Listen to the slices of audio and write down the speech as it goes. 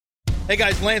Hey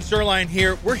guys, Lance Zerline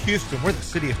here. We're Houston. We're the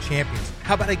city of champions.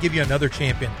 How about I give you another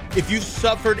champion? If you've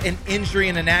suffered an injury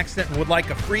in an accident and would like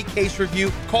a free case review,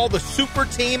 call the super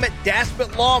team at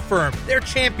Daspit Law Firm. They're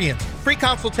champions. Free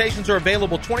consultations are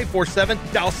available 24/7.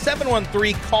 Dial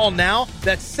 713-CALL-NOW.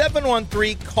 That's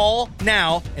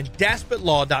 713-CALL-NOW and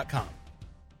DaspitLaw.com.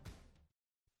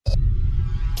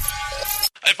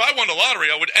 If I won the lottery,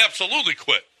 I would absolutely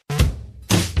quit.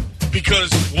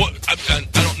 Because what I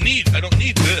don't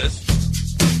need this.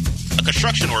 A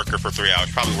construction worker for 3 hours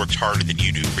probably works harder than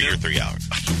you do for your 3 hours.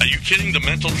 Are you kidding the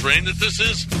mental drain that this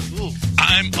is? Ooh.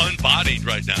 I'm unbodied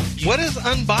right now. What is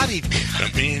unbodied?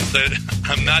 That means that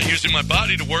I'm not using my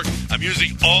body to work. I'm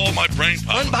using all my brain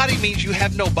power. Unbodied means you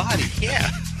have no body. Yeah.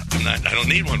 I don't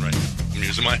need one right now. I'm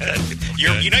using my head.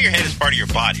 You know your head is part of your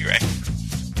body, right?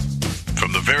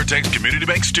 From the Veritex Community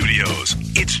Bank Studios,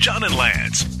 it's John and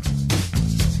Lance.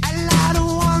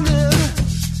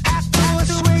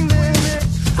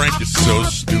 Frank is so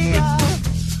stupid.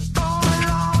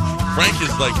 Frank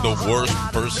is like the worst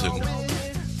person.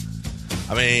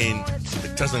 I mean,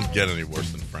 it doesn't get any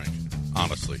worse than Frank,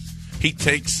 honestly. He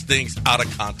takes things out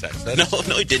of context. No,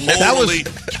 he didn't.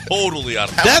 Totally out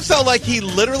of context. That felt like he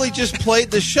literally just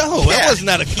played the show. Yeah, that wasn't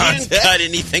out of context. He didn't cut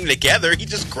anything together. He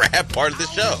just grabbed part of the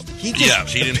show. He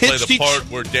didn't play the part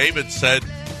where David said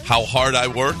how hard I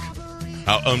work.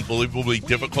 How unbelievably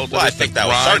difficult it is. I think that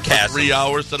was sarcasm. For 3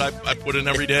 hours that I put in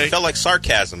every day. It felt like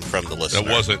sarcasm from the listener.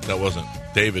 That wasn't.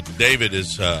 David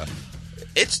is.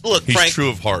 He's Frank, true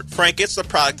of heart. Frank, it's the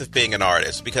product of being an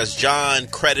artist because John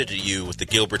credited you with the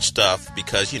Gilbert stuff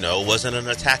because, it wasn't an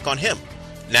attack on him.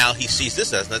 Now he sees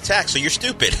this as an attack, so you're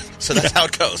stupid. So that's how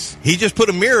it goes. He just put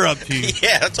a mirror up to you.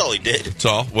 Yeah, that's all he did. That's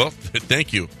all. Well,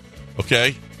 thank you.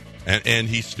 Okay? And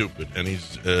he's stupid, and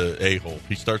he's a-hole.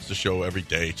 He starts the show every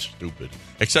day stupid.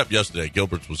 Except yesterday.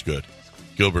 Gilbert's was good.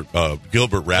 Gilbert rapping.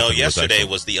 No, yesterday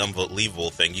was the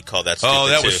unbelievable thing. You call that stupid, Oh,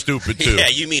 that too. was stupid, too. Yeah,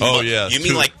 you mean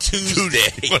like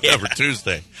Tuesday. Whatever, Yeah.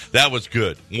 Tuesday. That was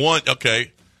good.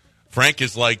 Frank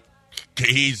is like,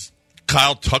 he's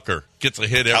Kyle Tucker. Gets a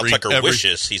hit Kyle Tucker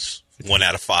wishes he's 1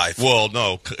 out of 5. Well,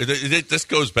 no. This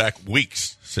goes back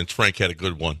weeks since Frank had a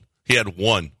good one. He had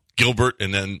one. Gilbert,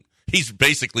 and then he's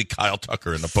basically Kyle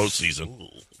Tucker in the postseason. Ooh.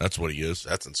 That's what he is.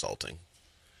 That's insulting.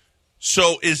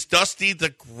 So is Dusty the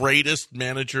greatest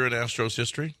manager in Astros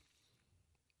history?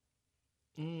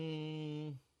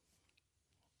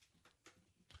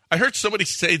 I heard somebody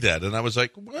say that, and I was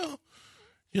like, well,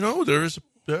 there's,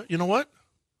 you know what?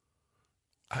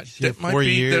 That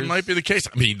might be the case.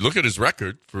 I mean, look at his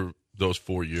record for those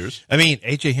 4 years. I mean,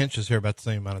 A.J. Hinch is here about the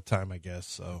same amount of time, I guess.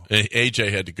 So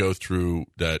A.J. had to go through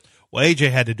that. Well, A.J.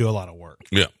 had to do a lot of work.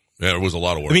 Yeah, it was a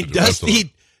lot of work. I mean,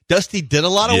 Dusty did a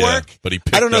lot of work, but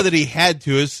I don't know that he had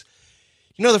to. You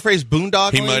know the phrase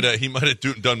boondoggling? He might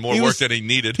have done more work than he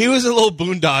needed. He was a little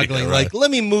boondoggling, right. Like, let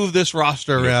me move this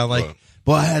roster around.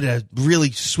 I had to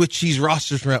really switch these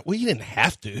rosters around. Well, you didn't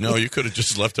have to. No, you could have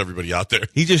just left everybody out there.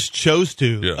 He just chose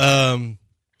to. Yeah.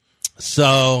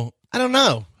 So I don't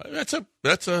know. That's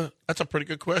a pretty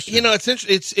good question.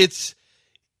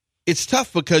 It's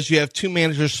tough because you have two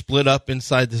managers split up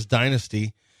inside this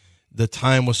dynasty. The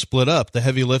time was split up. The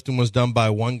heavy lifting was done by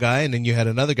one guy, and then you had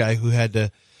another guy who had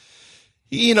to,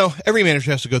 every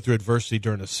manager has to go through adversity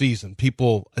during a season.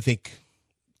 People, I think,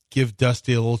 give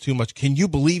Dusty a little too much. Can you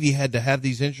believe he had to have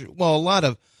these injuries? Well, a lot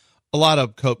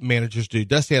of managers do.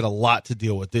 Dusty had a lot to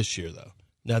deal with this year, though.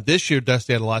 Now, this year,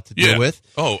 Dusty had a lot to deal with.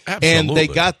 Oh, absolutely. And they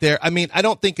got there. I mean, I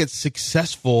don't think it's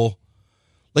successful.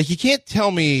 Like, you can't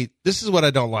tell me, this is what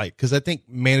I don't like, because I think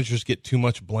managers get too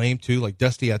much blame, too. Like,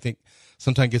 Dusty, I think,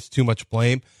 sometimes gets too much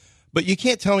blame. But you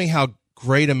can't tell me how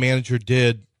great a manager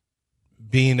did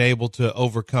being able to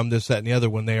overcome this, that, and the other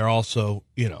when they are also,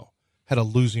 had a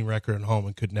losing record at home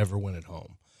and could never win at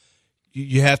home.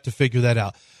 You have to figure that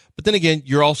out. But then again,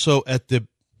 you're also at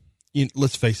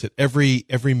let's face it, every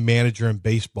manager in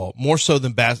baseball, more so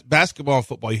than basketball and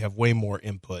football, you have way more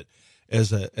input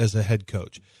as a head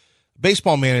coach.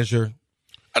 Baseball manager,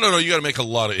 I don't know. You got to make a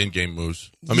lot of in-game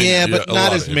moves. But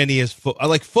not as many as football.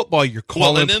 Like football, you're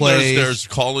calling plays. There's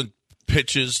calling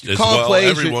pitches as calling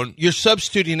well. Plays, you're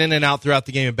substituting in and out throughout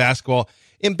the game in basketball.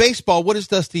 In baseball, what is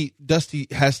Dusty? Dusty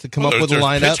has to come up with a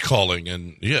lineup. Pitch calling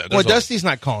and Dusty's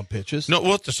not calling pitches. No,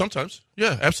 well, sometimes,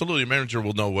 yeah, absolutely. A manager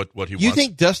will know what he wants. You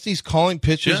think Dusty's calling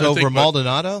pitches over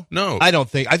Maldonado? No, I don't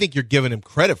think. I think you're giving him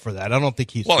credit for that. I don't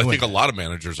think he's. Well, doing I think that. a lot of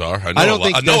managers are. I know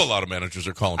a lot of managers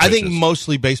are calling. I pitches. think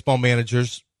mostly baseball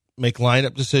managers make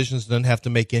lineup decisions, then have to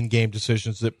make in-game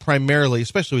decisions that primarily,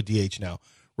 especially with DH now,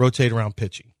 rotate around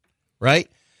pitching. Right?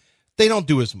 They don't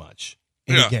do as much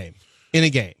in a game.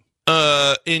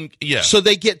 So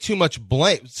they get too much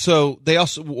blame. So they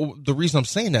also, the reason I'm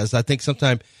saying that is I think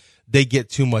sometimes they get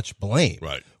too much blame.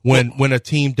 Right. When a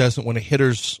team doesn't, when the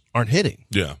hitters aren't hitting.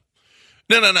 Yeah.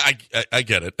 No, I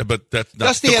get it, but that's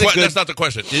not the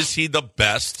question. Is he the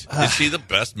best? Is he the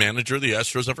best manager the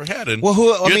Astros ever had? And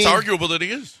it's arguable that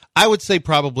he is. I would say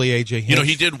probably AJ Hinch.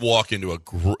 He did walk into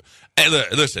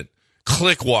listen,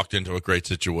 Click walked into a great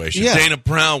situation. Yeah. Dana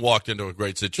Brown walked into a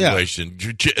great situation.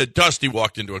 Yeah. Dusty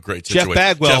walked into a great situation.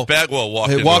 Jeff Bagwell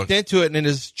walked into it and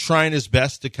is trying his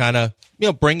best to kind of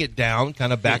bring it down,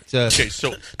 kind of back to. Okay,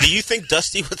 so do you think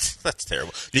Dusty would? That's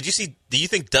terrible. Do you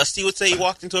think Dusty would say he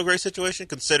walked into a great situation,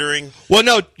 considering? Well,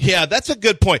 no, yeah, that's a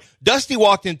good point. Dusty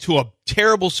walked into a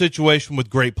terrible situation with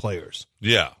great players.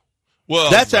 Yeah,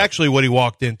 well, that's actually what he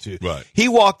walked into. Right, he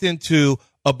walked into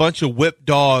a bunch of whip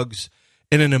dogs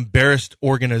in an embarrassed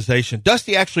organization.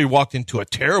 Dusty actually walked into a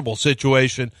terrible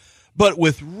situation, but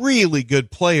with really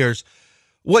good players.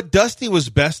 What Dusty was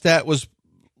best at was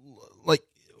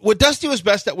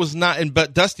not,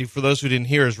 but Dusty, for those who didn't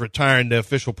hear, is retiring. The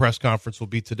official press conference will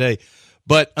be today.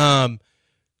 But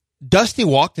Dusty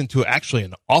walked into actually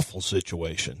an awful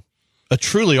situation, a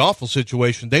truly awful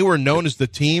situation. They were known as the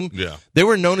team. Yeah. They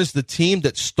were known as the team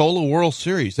that stole a World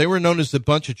Series. They were known as a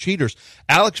bunch of cheaters.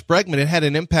 Alex Bregman, it had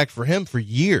an impact for him for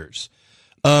years.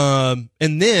 And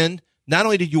then not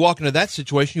only did you walk into that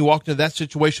situation, you walked into that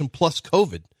situation plus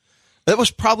COVID. That was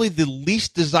probably the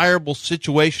least desirable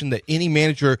situation that any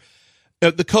manager.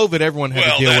 The COVID everyone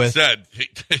had to deal with.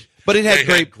 But it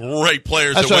had great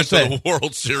players that went to the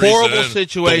World Series. Horrible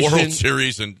situation. The World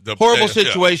Series and the horrible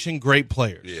situation. Great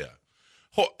players. Yeah.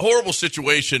 Horrible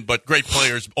situation, but great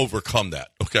players overcome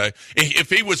that, okay? If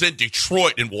he was in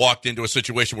Detroit and walked into a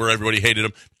situation where everybody hated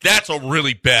him, that's a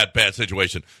really bad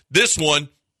situation. This one,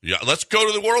 let's go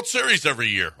to the World Series every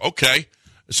year, okay?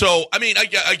 So, I mean, I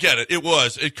get it. It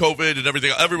was COVID and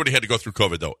everything. Everybody had to go through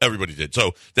COVID, though. Everybody did.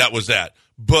 So that was that.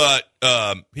 But,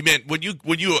 man, when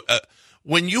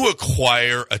you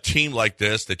acquire a team like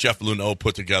this that Jeff Luhnow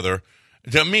put together,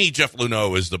 to me, Jeff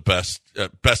Luhnow is the best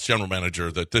general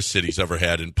manager that this city's ever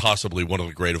had, and possibly one of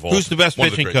the great of all. Who's the best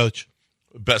pitching coach?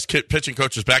 Best pitching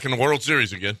coach is back in the World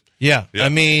Series again. Yeah. Yeah. I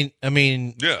mean,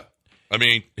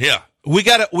 yeah. We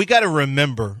gotta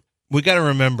remember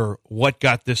what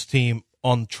got this team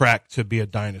on track to be a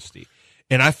dynasty.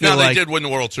 And I feel they did win the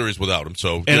World Series without him.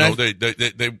 So they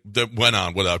went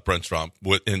on without Brent Strom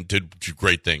and did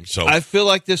great things. So I feel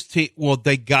like this team. Well,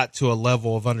 they got to a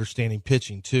level of understanding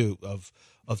pitching too, of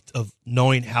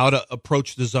knowing how to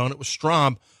approach the zone. It was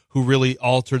Strom who really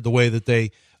altered the way that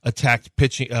they attacked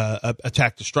pitching,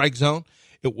 attacked the strike zone.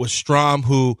 It was Strom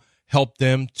who helped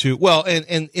them to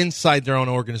and inside their own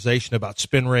organization about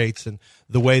spin rates and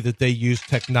the way that they use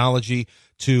technology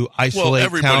to isolate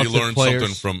everybody talented learned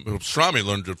players. something from Strami.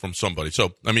 Learned it from somebody.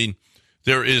 So I mean,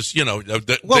 there is they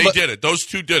did it. Those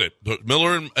two did it.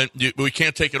 Miller and we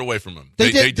can't take it away from them.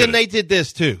 They did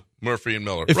this too. Murphy and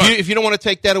Miller. If you don't want to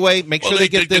take that away, make sure they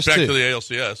get this back too. to the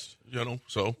ALCS.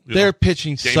 Their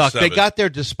pitching sucked. 7. They got there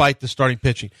despite the starting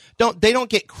pitching. They don't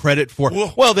get credit for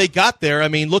it. Well, they got there. I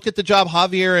mean, look at the job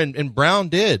Javier and Brown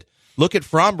did. Look at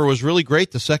Fromber was really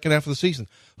great the second half of the season.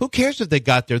 Who cares if they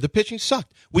got there? The pitching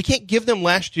sucked. We can't give them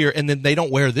last year and then they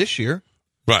don't wear this year.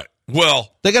 Right.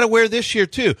 Well, they got to wear this year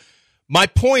too. My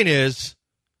point is,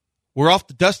 we're off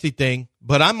the Dusty thing,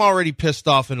 but I'm already pissed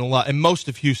off and most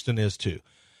of Houston is too.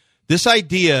 This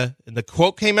idea, and the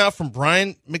quote came out from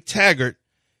Brian McTaggart.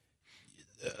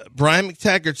 Brian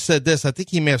McTaggart said this. I think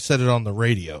he may have said it on the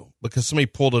radio because somebody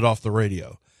pulled it off the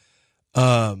radio.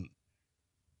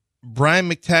 Brian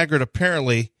McTaggart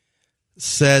apparently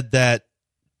said that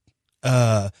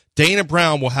Dana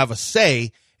Brown will have a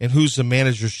say in who's the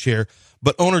manager's chair,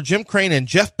 but owner Jim Crane and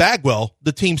Jeff Bagwell,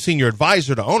 the team's senior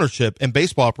advisor to ownership and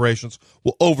baseball operations,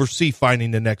 will oversee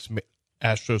finding the next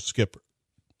Astros skipper.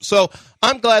 So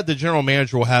I'm glad the general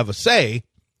manager will have a say.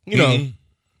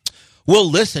 We'll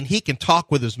listen. He can talk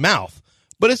with his mouth,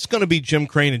 but it's going to be Jim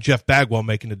Crane and Jeff Bagwell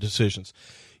making the decisions.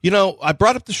 I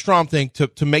brought up the Strom thing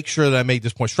to make sure that I made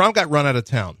this point. Strom got run out of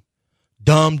town.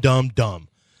 Dumb.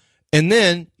 And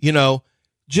then,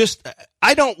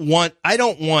 I don't want,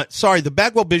 the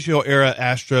Bagwell Biggio era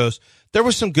Astros, there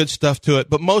was some good stuff to it,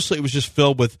 but mostly it was just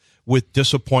filled with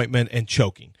disappointment and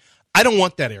choking. I don't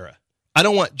want that era. I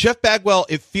don't want Jeff Bagwell.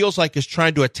 It feels like is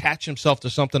trying to attach himself to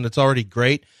something that's already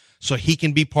great so he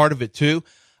can be part of it too.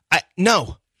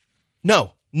 No,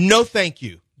 thank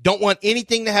you. Don't want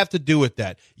anything to have to do with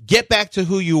that. Get back to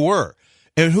who you were.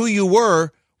 And who you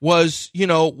were was,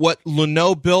 what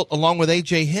Luhnow built along with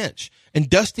AJ Hinch. And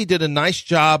Dusty did a nice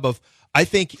job of, I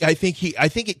think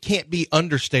it can't be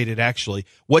understated actually,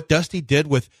 what Dusty did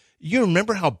with, You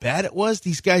remember how bad it was?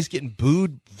 These guys getting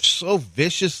booed so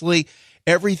viciously,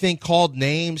 everything called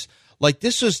names. Like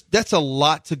that's a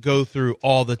lot to go through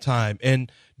all the time.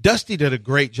 And Dusty did a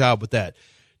great job with that.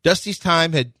 Dusty's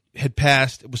time had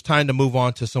passed. It was time to move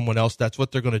on to someone else. That's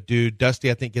what they're going to do.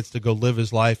 Dusty, I think, gets to go live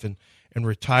his life and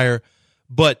retire.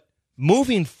 But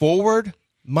moving forward,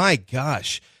 my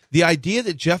gosh, the idea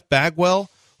that Jeff Bagwell,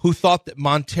 who thought that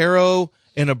Montero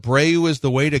and Abreu is the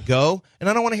way to go, and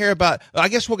I don't want to hear about, I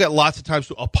guess we'll get lots of times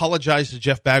to apologize to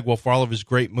Jeff Bagwell for all of his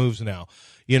great moves now.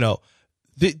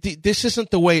 This isn't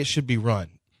the way it should be run.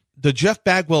 The Jeff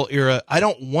Bagwell era, I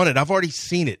don't want it. I've already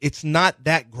seen it. It's not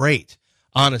that great,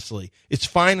 honestly. It's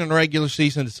fine in the regular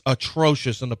season. It's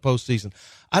atrocious in the postseason.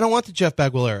 I don't want the Jeff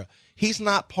Bagwell era. He's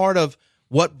not part of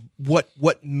what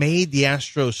made the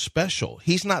Astros special.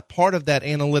 He's not part of that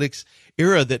analytics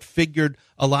era that figured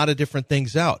a lot of different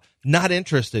things out. Not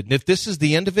interested. And if this is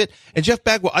the end of it, and Jeff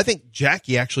Bagwell, I think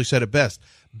Jackie actually said it best.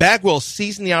 Bagwell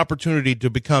seizing the opportunity to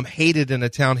become hated in a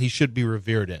town he should be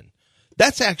revered in.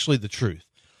 That's actually the truth.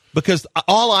 Because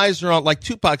all eyes are on, like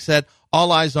Tupac said,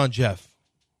 all eyes on Jeff.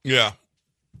 Yeah.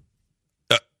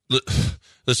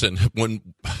 Listen, when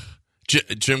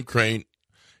Jim Crane,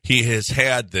 he has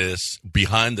had this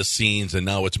behind the scenes, and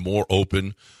now it's more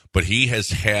open, but he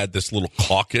has had this little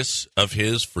caucus of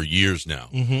his for years now.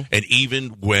 Mm-hmm. And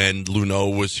even when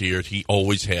Luneau was here, he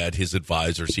always had his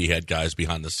advisors. He had guys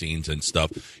behind the scenes and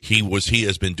stuff. He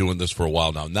has been doing this for a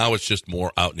while now. Now it's just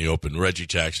more out in the open. Reggie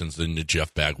Jackson's and the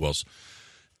Jeff Bagwell's.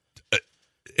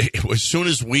 As soon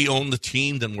as we own the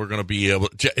team, then we're going to be able.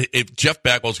 If Jeff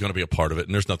Bagwell's going to be a part of it,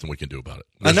 and there's nothing we can do about it.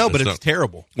 I know, but it's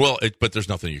terrible. Well, but there's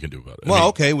nothing you can do about it. Well,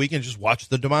 okay, we can just watch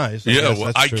the demise.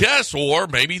 I guess, or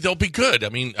maybe they'll be good. I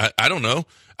mean, I don't know.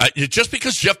 Just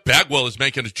because Jeff Bagwell is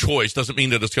making a choice doesn't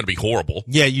mean that it's going to be horrible.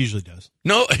 Yeah, it usually does.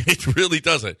 No, it really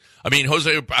doesn't. I mean,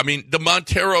 the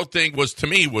Montero thing was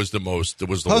the worst.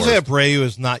 Jose Abreu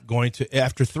is not going to.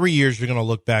 After 3 years, you're going to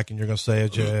look back and you're going to say,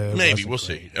 maybe we'll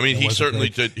see. I mean, he certainly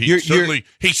did. He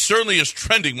certainly is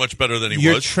trending much better than he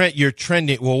was. You're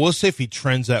trending. Well, we'll see if he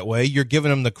trends that way. You're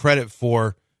giving him the credit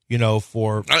for.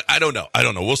 I don't know.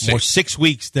 We'll see. More 6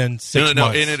 weeks than 6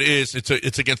 months. And it is.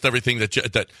 It's against everything that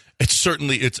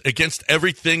it's against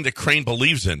everything that Crane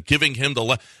believes in. Giving him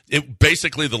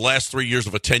basically the last 3 years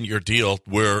of a 10-year deal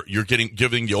where you're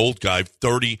giving the old guy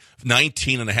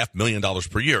 $19.5 million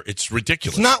per year. It's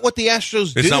ridiculous. It's not what the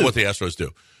Astros do. It's not what the Astros do.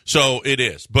 So it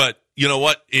is. But you know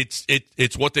what? It's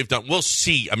what they've done. We'll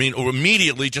see. I mean,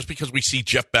 immediately, just because we see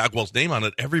Jeff Bagwell's name on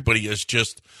it, everybody is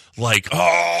just like,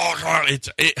 how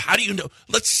do you know?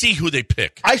 Let's see who they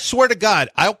pick. I swear to God,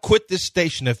 I'll quit this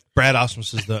station if Brad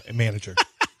Osmus is the manager.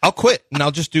 I'll quit, and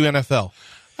I'll just do NFL.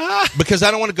 Because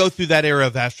I don't want to go through that era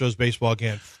of Astros baseball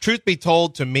again. Truth be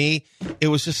told, to me, it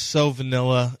was just so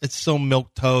vanilla. It's so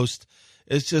milquetoast.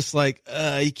 It's just like,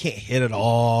 you can't hit it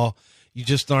all. You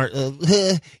just aren't,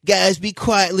 guys, be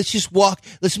quiet. Let's just walk.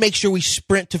 Let's make sure we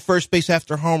sprint to first base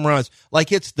after home runs.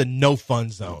 Like it's the no fun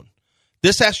zone.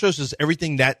 This Astros is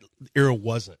everything that era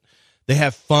wasn't. They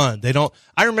have fun. They don't.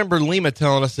 I remember Lima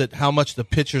telling us that how much the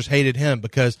pitchers hated him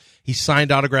because he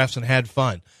signed autographs and had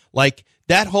fun. Like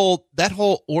that whole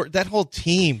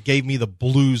team gave me the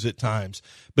blues at times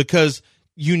because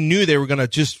you knew they were going to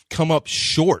just come up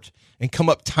short and come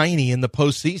up tiny in the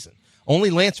postseason. Only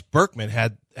Lance Berkman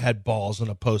had balls in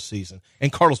a postseason,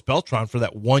 and Carlos Beltran for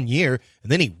that 1 year,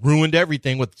 and then he ruined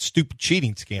everything with the stupid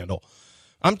cheating scandal.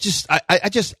 I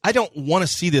don't want to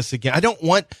see this again. I don't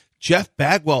want Jeff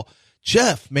Bagwell.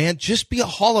 Jeff, man, just be a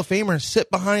Hall of Famer and sit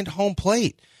behind home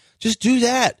plate. Just do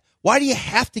that. Why do you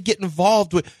have to get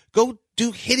involved with? Go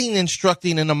do hitting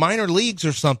instructing in the minor leagues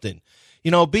or something.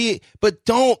 But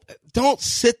don't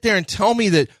sit there and tell me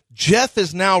that Jeff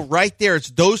is now right there.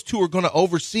 It's those two are going to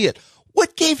oversee it.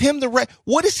 What gave him the right?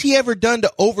 What has he ever done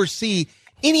to oversee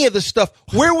any of this stuff?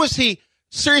 Where was he?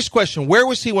 Serious question. Where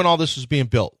was he when all this was being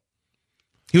built?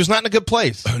 He was not in a good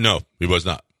place. No, he was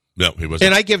not. No, he was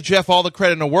And not. I give Jeff all the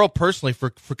credit in the world personally for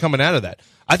coming out of that.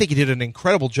 I think he did an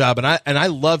incredible job, and I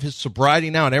love his sobriety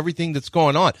now and everything that's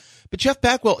going on. But Jeff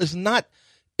Bagwell has not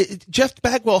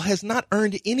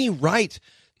earned any right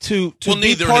to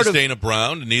neither be part has Dana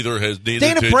Brown. Neither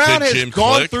Dana Brown has Jim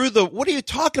gone Click. through the. What are you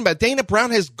talking about? Dana Brown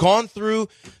has gone through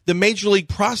the major league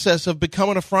process of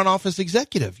becoming a front office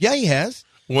executive. Yeah, he has.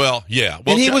 Well, yeah.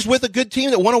 And he was with a good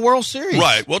team that won a World Series.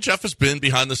 Right. Well, Jeff has been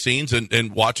behind the scenes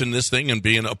and watching this thing and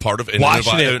being a part of it. I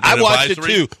watched it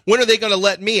too. When are they going to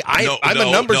let me? I'm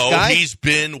a numbers guy. He's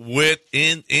been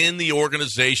in the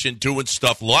organization doing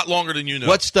stuff a lot longer than you know.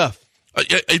 What stuff?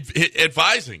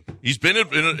 Advising. He's been in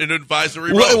an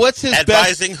advisory role. What's his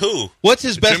advising who? What's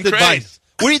his best advice?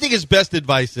 What do you think his best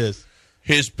advice is?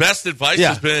 His best advice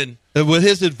has been with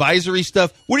his advisory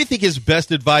stuff. What do you think his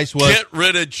best advice was? Get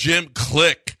rid of Jim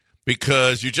Click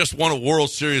because you just won a World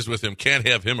Series with him. Can't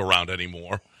have him around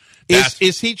anymore.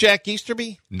 Is he Jack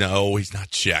Easterby? No, he's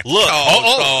not Jack.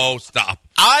 Look, Stop.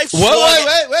 I've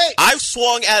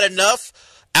swung at enough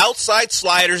outside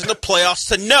sliders in the playoffs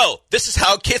to know this is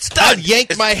how it gets done. I've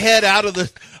yanked my head out of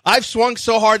the. I've swung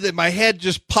so hard that my head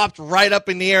just popped right up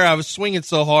in the air. I was swinging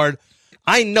so hard.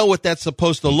 I know what that's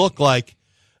supposed to look like.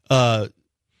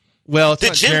 Well, it's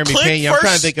not Jeremy Pena. I'm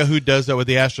trying to think of who does that with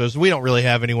the Astros. We don't really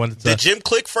have anyone. Did Jim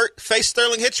Click face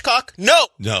Sterling Hitchcock? No.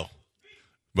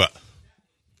 But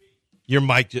your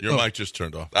mic just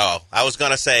turned off. Oh, I was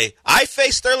going to say I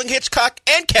faced Sterling Hitchcock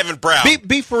and Kevin Brown.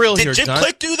 Be for real here, Did Jim John.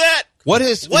 Click do that? What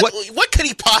could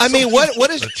he possibly? I mean,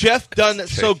 what has Jeff done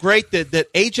that's so great that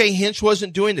AJ Hinch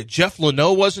wasn't doing, that Jeff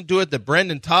Leno wasn't doing, that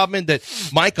Brendan Taubman, that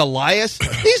Mike Elias?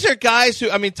 These are guys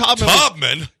who, I mean,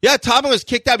 Taubman was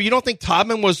kicked out. But you don't think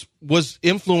Taubman was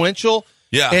influential?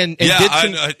 Yeah, and did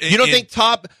some, you don't think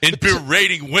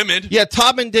berating women? Yeah,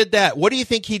 Taubman did that. What do you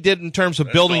think he did in terms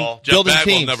of building Bagwell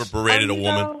teams? Never berated a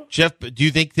woman. Jeff, do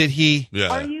you think that he?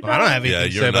 Yeah, I don't have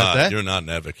anything to say about that. You're not an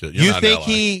advocate. You think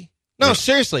he? No,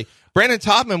 seriously. Brandon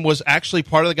Taubman was actually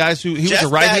part of the guys who was a right-hand man.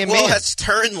 Jeff Bagwell has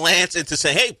turned Lance into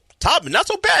saying, hey, Taubman, not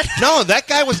so bad. No, that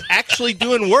guy was actually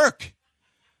doing work.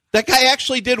 That guy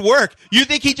actually did work. You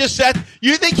think he just said,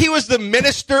 you think he was the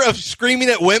minister of screaming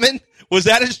at women? Was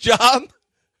that his job?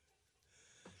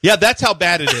 Yeah, that's how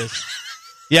bad it is.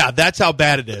 Yeah, that's how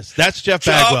bad it is. That's Jeff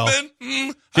Bagwell.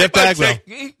 Jeff Bagwell.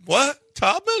 What?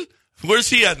 Taubman? Where's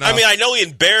he at now? I mean, I know he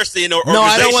embarrassed the organization. No,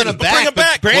 I don't want to bring him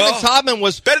back. Brandon Taubman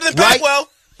was better than Bagwell.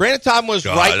 Brandon Taubman was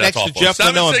right next to Jeff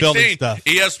Leno and building stuff.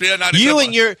 ESPN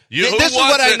 97. This is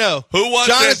what I know. Who wants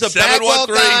John is a Bagwell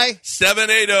guy.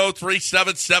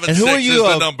 780-3776 and who are you,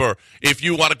 is the number. If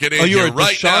you want to get in here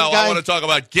right now, guy? I want to talk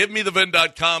about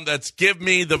GiveMeTheVin.com. That's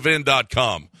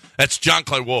GiveMeTheVin.com. That's John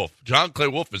Clay Wolf. John Clay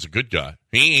Wolf is a good guy.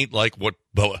 He ain't like what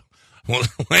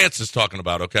Lance is talking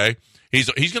about, okay? He's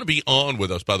going to be on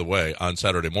with us, by the way, on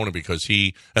Saturday morning because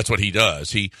that's what he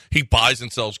does. He buys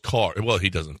and sells cars. Well, he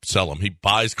doesn't sell them. He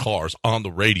buys cars on the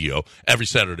radio every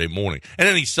Saturday morning, and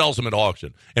then he sells them at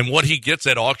auction. And what he gets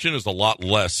at auction is a lot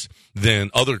less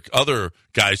than other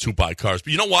guys who buy cars.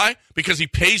 But you know why? Because he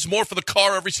pays more for the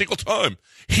car every single time.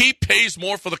 He pays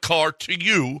more for the car to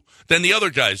you than the other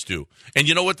guys do. And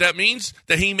you know what that means?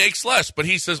 That he makes less. But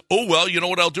he says, oh, well, you know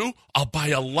what I'll do? I'll buy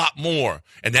a lot more.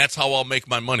 And that's how I'll make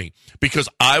my money. Because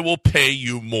I will pay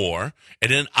you more,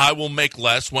 and then I will make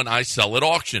less when I sell at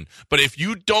auction. But if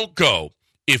you don't go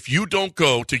to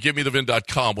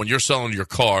GiveMeTheVin.com when you're selling your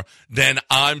car, then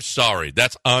I'm sorry.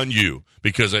 That's on you.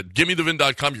 Because at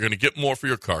GiveMeTheVin.com, you're going to get more for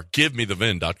your car.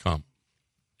 GiveMeTheVin.com.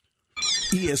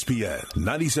 ESPN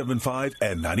 97.5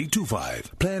 and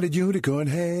 92.5. Planet Unicorn,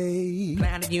 hey.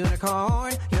 Planet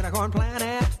Unicorn, Unicorn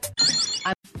Planet.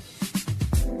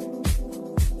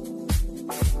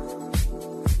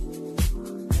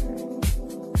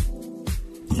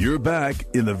 You're back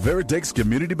in the Veritex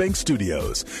Community Bank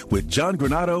Studios with John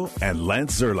Granado and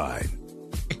Lance Zerline.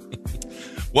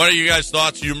 What are you guys'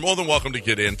 thoughts? You're more than welcome to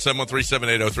get in.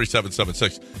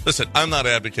 713-780-3776. Listen, I'm not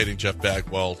advocating Jeff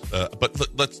Bagwell,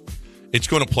 but it's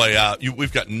going to play out.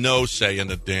 We've got no say in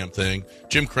the damn thing.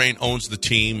 Jim Crane owns the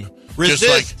team.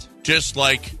 Resist. Just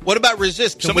like what about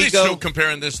resist? Somebody's still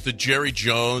comparing this to Jerry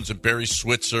Jones and Barry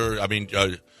Switzer. I mean,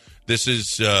 this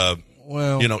is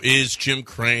is Jim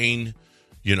Crane?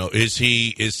 Is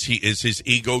his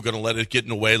ego going to let it get in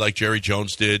the way like Jerry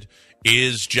Jones did?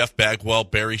 Is Jeff Bagwell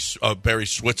Barry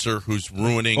Switzer who's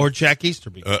ruining, or Jack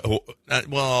Easterby?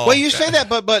 Well, you say that,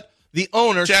 but the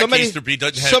owner, Jack Easterby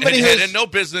had no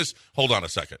business. Hold on a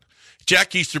second.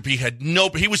 Jack Easterby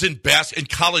he was in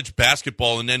college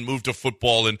basketball and then moved to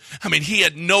football, and I mean he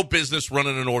had no business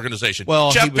running an organization.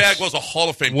 Well, Jeff Bagwell's a Hall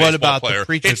of Fame baseball player.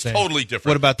 It's totally different.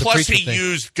 What about the Plus preacher thing?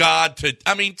 Used God to.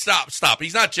 I mean, stop.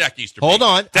 He's not Jack Easterby. Hold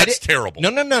on, that's terrible.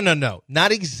 No,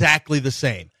 not exactly the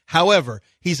same. However,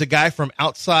 he's a guy from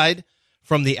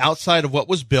the outside of what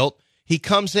was built. He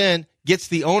comes in, gets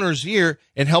the owner's ear,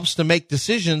 and helps to make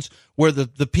decisions where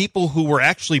the people who were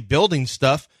actually building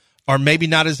stuff are maybe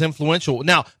not as influential.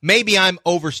 Now, maybe I'm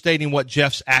overstating what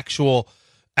Jeff's actual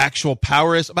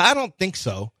power is, but I don't think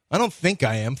so. I don't think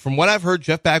I am. From what I've heard,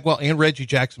 Jeff Bagwell and Reggie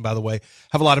Jackson, by the way,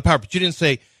 have a lot of power. But you didn't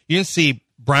see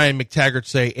Brian McTaggart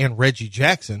say and Reggie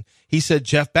Jackson. He said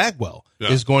Jeff Bagwell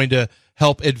is going to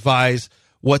help advise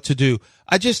what to do.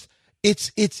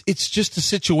 It's just a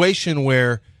situation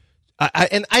where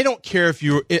I don't care if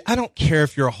you're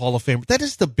a Hall of Famer. That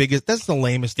is the biggest. That's the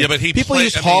lamest thing. Yeah, but people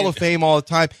use Hall of Fame all the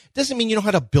time. Doesn't mean you know how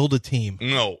to build a team.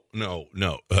 No.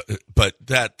 But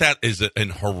that is an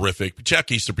horrific.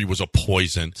 Jack Easterby was a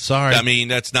poison. Sorry. I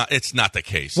mean, it's not the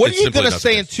case. What are you going to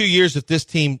say in 2 years if this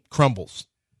team crumbles?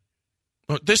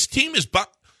 This team is.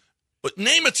 But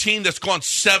name a team that's gone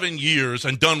 7 years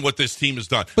and done what this team has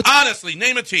done. But honestly,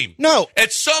 name a team. No.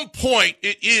 At some point,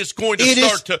 it is going to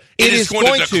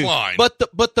decline. But the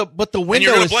window. And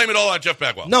you're going to blame it all on Jeff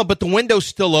Bagwell. No, but the window's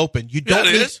still open. You don't. Yeah,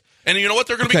 it is. And you know what?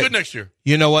 They're going to be good next year.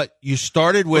 You know what? You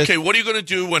started with. Okay, what are you going to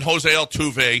do when Jose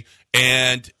Altuve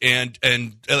and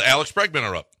Alex Bregman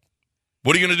are up?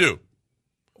 What are you going to do?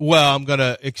 Well, I'm going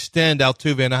to extend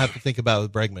Altuve, and I have to think about it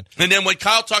with Bregman. And then when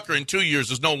Kyle Tucker in 2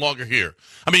 years is no longer here.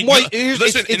 I mean, well,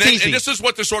 listen, it's easy. And this is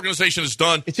what this organization has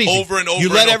done it's easy. Over and over. You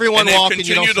let everyone walk, and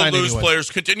you don't sign lose anyone. players,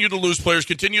 continue to lose players.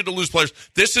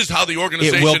 This is how the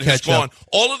organization has gone. Up.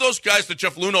 All of those guys that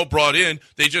Jeff Luhnow brought in,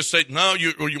 they just said, no,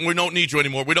 we don't need you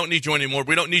anymore. We don't need you anymore.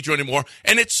 We don't need you anymore.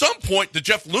 And at some point, the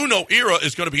Jeff Luhnow era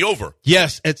is going to be over.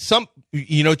 Yes.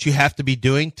 You know what you have to be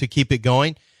doing to keep it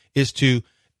going is to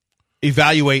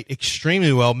evaluate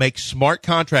extremely well, make smart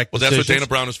contract decisions. Well, that's what Dana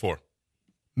Brown is for.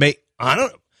 Do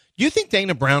you think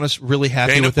Dana Brown is really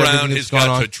happy with everything that's going on?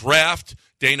 Dana Brown has got to draft.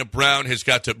 Dana Brown has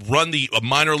got to run the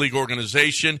minor league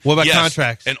organization. What about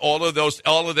contracts? And all of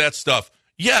that stuff.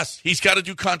 Yes, he's got to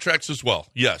do contracts as well.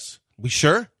 Yes. We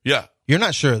sure? Yeah. You're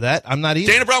not sure of that. I'm not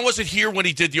either. Dana Brown wasn't here when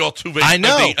he did the Altuve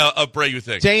Abreu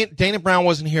thing. Dana Brown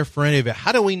wasn't here for any of it.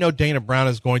 How do we know Dana Brown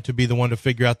is going to be the one to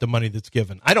figure out the money that's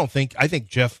given? I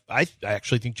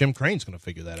actually think Jim Crane's going to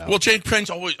figure that out. Well, Jim Crane's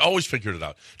always figured it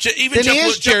out. Even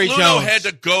Jeff Jerry Luhnow Jones had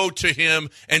to go to him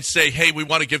and say, hey, we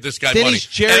want to give this guy then money. He's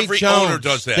Jerry Every Jones. owner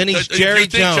does that. Then he's Jerry you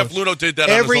think Jones. Jeff Luhnow did that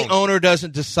Every on his own? owner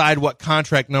doesn't decide what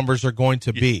contract numbers are going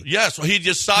to be. Yes, he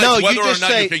decides whether or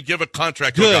not you can give a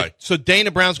contract to a guy. So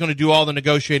Dana Brown's going to do all the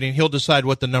negotiating. He'll decide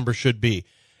what the number should be.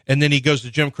 And then he goes to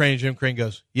Jim Crane, and Jim Crane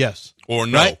goes, yes. Or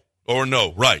no. Right? Or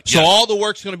no, right. So yes. all the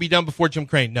work's going to be done before Jim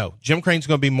Crane? No. Jim Crane's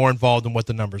going to be more involved in what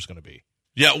the number's going to be.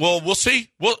 Yeah, well, we'll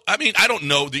see. Well, I mean, I don't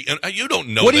know. You don't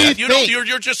know what that. Do you think?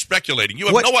 You're just speculating. You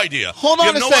have no idea. Hold on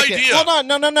you have a no second. Idea. Hold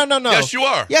on. No. Yes, you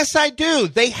are. Yes, I do.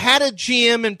 They had a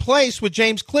GM in place with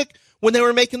James Click when they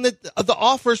were making the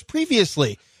offers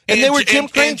previously. And they were Jim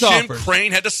Crane's offers. Jim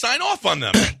Crane had to sign off on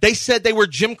them. They said they were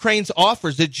Jim Crane's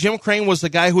offers, that Jim Crane was the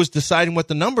guy who was deciding what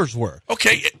the numbers were.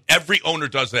 Okay, every owner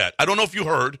does that. I don't know if you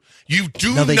heard. You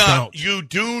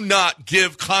do not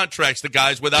give contracts to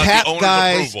guys without the owner's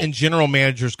guys approval. And general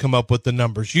managers come up with the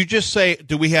numbers. You just say,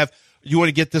 you want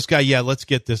to get this guy? Yeah, let's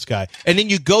get this guy. And then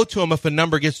you go to him if a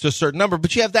number gets to a certain number,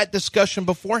 but you have that discussion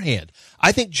beforehand.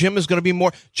 I think Jim is going to be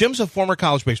more. Jim's a former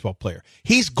college baseball player.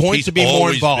 He's going to be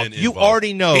more involved. You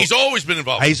already know. He's always been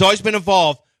involved. He's always been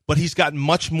involved, but he's gotten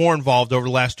much more involved over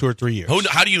the last 2 or 3 years.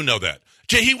 How do you know that?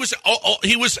 He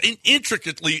was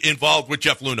intricately involved with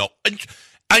Jeff Luhnow.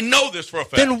 I know this for a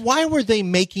fact. Then why were they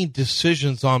making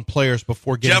decisions on players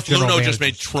before getting Jeff general Luhnow managers? just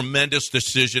made tremendous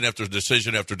decision after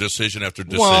decision after decision after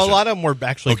decision. Well, a lot of them were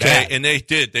actually bad. And they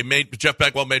did. Jeff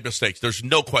Bagwell made mistakes. There's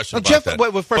no question about that.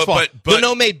 Well, first of all,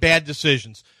 Luhnow made bad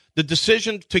decisions. The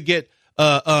decision to get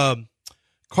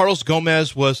Carlos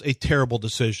Gomez was a terrible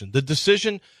decision. The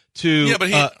decision to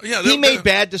he made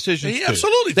bad decisions. He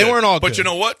absolutely did. They weren't all good. But you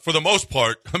know what? For the most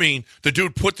part, I mean, the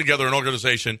dude put together an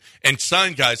organization and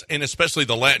signed guys, and especially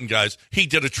the Latin guys. He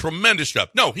did a tremendous job.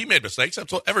 No, he made mistakes.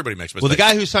 Absolutely, everybody makes mistakes. Well, the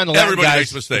guy who signed the Latin everybody guys,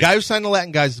 makes mistakes. The guy who signed the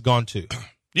Latin guys is gone too.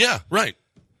 Yeah, right.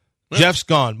 Jeff's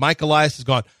gone. Mike Elias is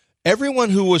gone. Everyone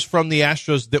who was from the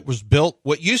Astros that was built,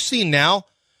 what you see now,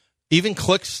 even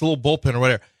Click's little bullpen or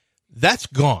whatever, that's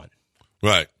gone.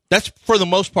 Right. That's, for the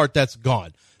most part, that's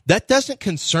gone. That doesn't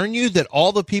concern you that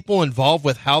all the people involved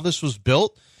with how this was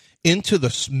built into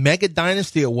the mega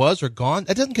dynasty it was are gone?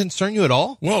 That doesn't concern you at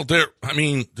all? Well,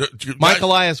 Mike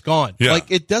Elias gone. Yeah.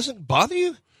 Like, it doesn't bother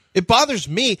you? It bothers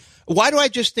me. Why do I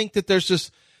just think that there's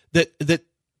this, that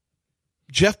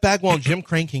Jeff Bagwell and Jim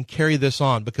Crane can carry this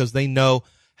on because they know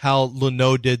how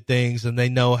Luhnow did things and they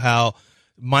know how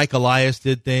Mike Elias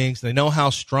did things. They know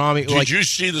how Strami. Did you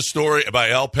see the story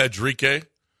about Al Pedrique?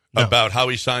 No. About how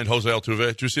he signed Jose Altuve?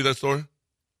 Did you see that story?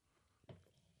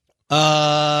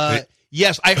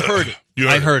 Yes, I heard it.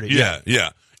 I heard it. Yeah.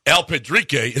 Al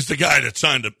Pedrique is the guy that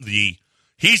signed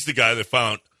he's the guy that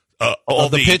found all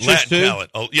the pitchers Latin too?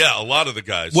 talent. A lot of the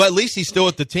guys. Well, at least he's still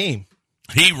at the team.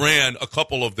 He ran a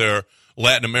couple of their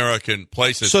Latin American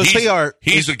places. So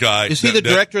he's a guy. Is he the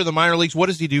director of the minor leagues? What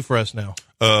does he do for us now?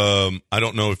 I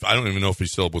don't even know if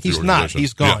he's still with the organization.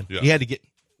 He's not. He's gone. Yeah. He had to get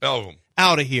all of them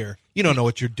out of here. You don't know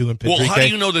what you're doing, Pedrique. Well, how do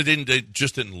you know they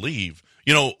just didn't leave?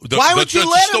 Why would you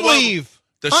let him leave?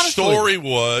 The story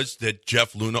was that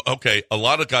Jeff Luhnow. Okay, a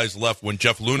lot of guys left when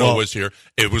Jeff Luhnow was here.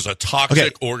 It was a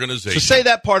toxic organization. So say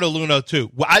that part of Luhnow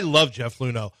too. Well, I love Jeff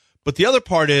Luhnow, but the other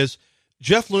part is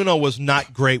Jeff Luhnow was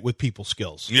not great with people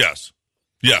skills. Yes.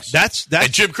 That's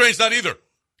and Jim Crane's not either.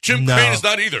 Crane is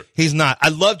not either. He's not. I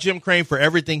love Jim Crane for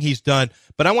everything he's done,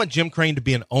 but I want Jim Crane to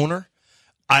be an owner.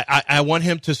 I want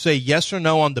him to say yes or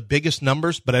no on the biggest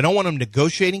numbers, but I don't want him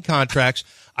negotiating contracts.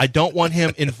 I don't want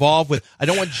him involved with – I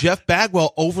don't want Jeff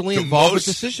Bagwell overly involved with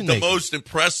decision-making. The most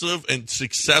impressive and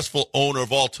successful owner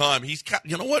of all time. He's got –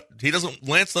 you know what?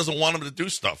 Lance doesn't want him to do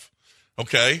stuff.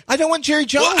 Okay? I don't want Jerry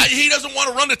Jones. Well, he doesn't want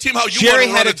to run the team how you Jerry want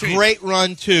to run the team. Jerry had a great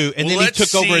run, too, and then he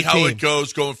took over a team. Let's see how it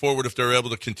goes going forward if they're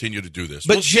able to continue to do this.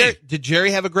 But did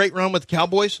Jerry have a great run with the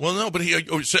Cowboys? Well, no, but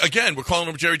again, we're calling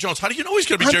him Jerry Jones. How do you know he's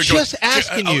going to be Jerry Jones? I'm just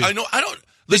asking you. I don't.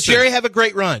 Did Jerry have a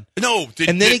great run? No.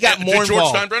 And then he got more involved.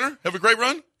 Did George Steinbrenner have a great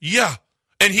run? Yeah.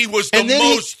 And he was the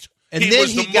most. And then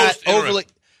he got overly.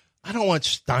 I don't want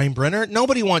Steinbrenner.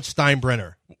 Nobody wants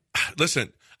Steinbrenner.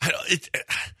 Listen,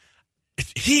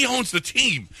 he owns the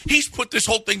team. He's put this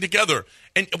whole thing together.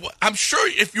 And I'm sure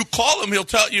if you call him, he'll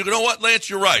tell you, you know what, Lance,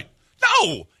 you're right.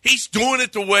 No, he's doing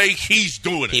it the way he's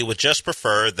doing it. He would just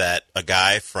prefer that a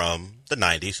guy from the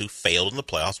 90s who failed in the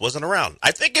playoffs wasn't around.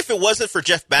 I think if it wasn't for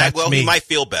Jeff Bagwell, he might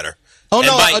feel better. Oh,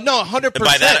 no,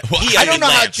 100%. I don't know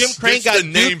how Jim Crane got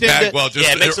duped Bagwell into...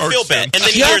 it makes him feel bad. And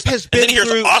then he hears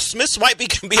Osmus might be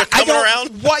coming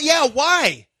around.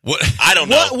 Why? What? I don't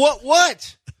know.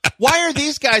 What? Why are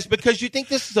these guys? Because you think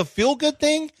this is a feel-good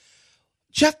thing?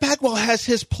 Jeff Bagwell has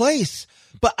his place.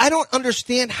 But I don't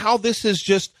understand how this is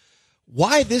just...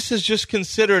 Why this is just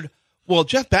considered... Well,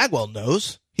 Jeff Bagwell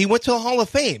knows. He went to the Hall of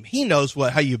Fame. He knows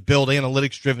how you build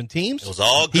analytics-driven teams. It was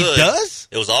all good. He does?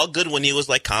 It was all good when he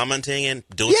was commenting and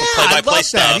doing some play-by-play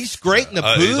stuff. That. He's great in the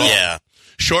booth.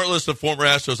 Short list of former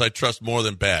Astros I trust more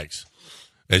than Bags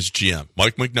as GM.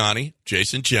 Mike Magnani,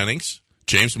 Jason Jennings,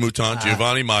 James Mouton,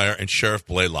 Giovanni Meyer, and Sheriff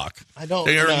Blaylock.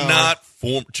 They are not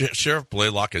Sheriff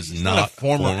Blaylock is not a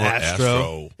former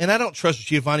Astro. And I don't trust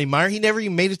Giovanni Meyer. He never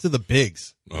even made it to the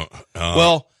bigs.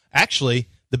 Well, actually,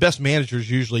 the best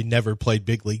managers usually never played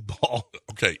big league ball.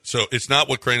 Okay, so it's not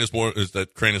what Crane is more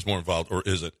involved, or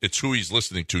is it? It's who he's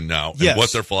listening to now and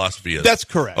what their philosophy is. That's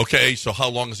correct. Okay, so how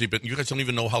long has he been? You guys don't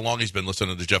even know how long he's been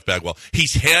listening to Jeff Bagwell.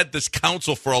 He's had this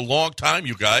counsel for a long time,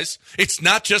 you guys. It's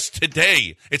not just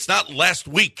today. It's not last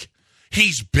week.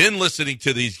 He's been listening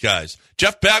to these guys.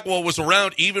 Jeff Bagwell was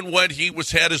around even when he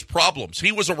had his problems.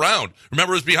 He was around.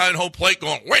 Remember, he was behind home plate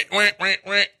going, wait.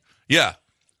 Yeah.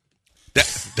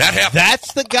 That happened.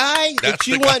 That's the guy that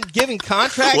you want giving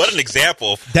contracts? What an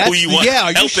example. Who you want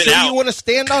are you sure you want to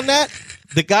stand on that?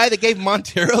 The guy that gave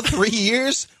Montero 3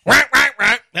 years?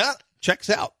 Yeah, checks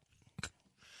out.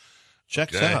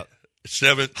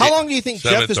 How long do you think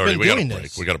Jeff has been doing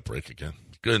this? We got a break again.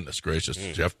 Goodness gracious,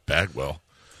 Jeff Bagwell.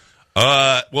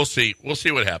 We'll see. We'll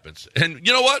see what happens. And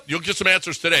you know what? You'll get some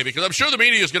answers today because I'm sure the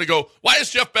media is going to go, why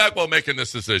is Jeff Bagwell making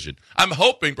this decision? I'm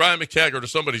hoping Brian McTaggart or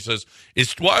somebody says,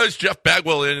 why is Jeff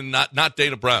Bagwell in and not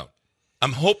Dana Brown?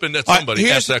 I'm hoping that somebody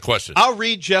asks that question. I'll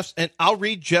read Jeff's the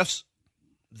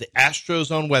Astros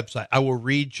own website. I will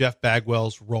read Jeff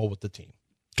Bagwell's role with the team.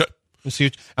 Okay.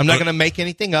 I'm not going to make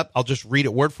anything up. I'll just read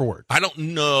it word for word. I don't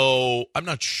know. I'm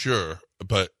not sure,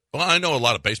 but well, I know a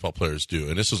lot of baseball players do,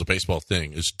 and this is a baseball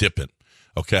thing, is dipping,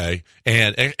 okay?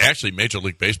 And actually, Major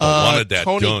League Baseball wanted that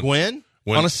Tony done. Gwynn,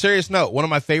 on a serious note, one of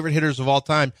my favorite hitters of all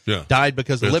time, died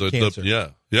because of lip cancer. Yeah,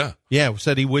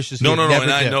 said he wishes he never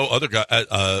dipped. I know other guys,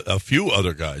 a few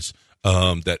other guys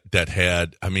that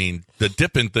had, I mean, the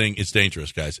dipping thing is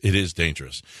dangerous, guys. It is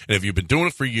dangerous. And if you've been doing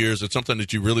it for years, it's something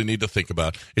that you really need to think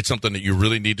about. It's something that you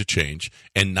really need to change.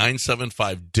 And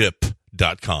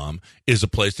 975dip.com is a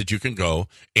place that you can go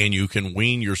and you can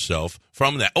wean yourself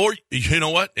from that. Or, you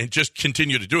know what? And just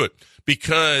continue to do it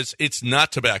because it's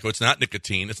not tobacco. It's not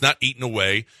nicotine. It's not eating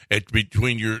away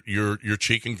between your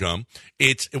cheek and gum.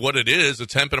 It's what it is.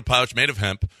 It's hemp in a pouch made of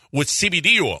hemp with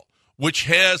CBD oil, which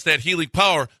has that healing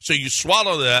power. So you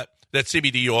swallow that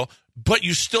CBD oil, but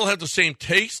you still have the same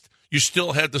taste. You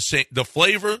still have the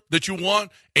flavor that you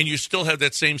want, and you still have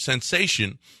that same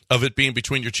sensation of it being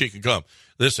between your cheek and gum.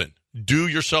 Listen, do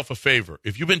yourself a favor.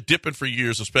 If you've been dipping for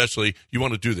years, especially, you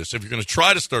want to do this. If you're going to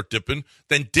try to start dipping,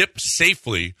 then dip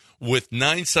safely with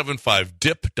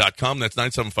 975dip.com. That's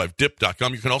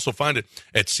 975dip.com. You can also find it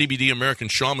at CBD American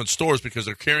Shaman stores because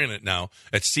they're carrying it now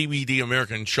at CBD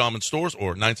American Shaman stores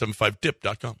or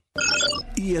 975dip.com.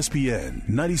 ESPN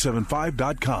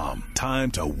 975.com.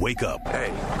 Time to wake up.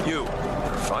 Hey, you.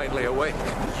 You're finally awake.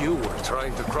 You were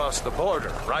trying to cross the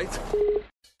border, right?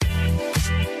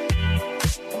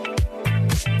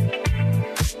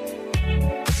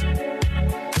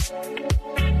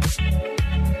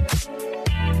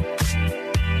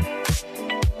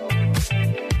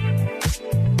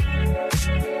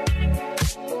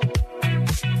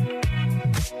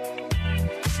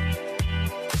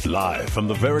 Live from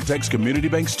the Veritex Community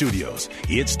Bank Studios,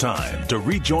 it's time to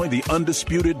rejoin the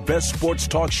undisputed best sports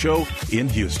talk show in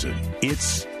Houston.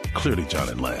 It's Clearly John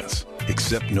and Lance,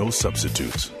 except no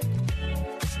substitutes.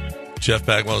 Jeff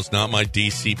Bagwell is not my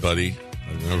D.C. buddy.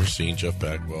 I've never seen Jeff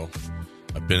Bagwell.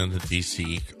 I've been in the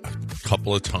D.C. a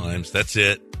couple of times. That's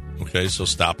it. Okay, so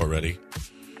stop already.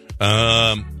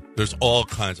 There's all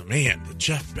kinds of, man, the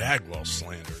Jeff Bagwell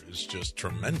slander is just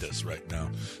tremendous right now.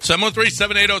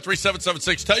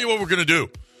 713-780-3776. Tell you what we're going to do.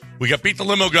 We got Beat the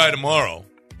Limo Guy tomorrow,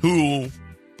 who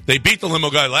they beat the Limo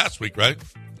Guy last week, right?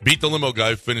 Beat the Limo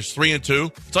Guy, finished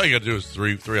 3-2. That's all you got to do is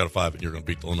three out of 5, and you're going to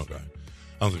beat the Limo Guy.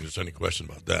 I don't think there's any question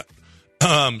about that.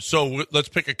 So let's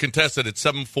pick a contestant at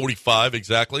 7:45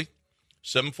 exactly.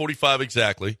 7:45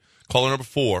 exactly. Caller number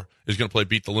 4 is going to play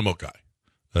Beat the Limo Guy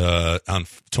on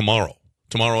tomorrow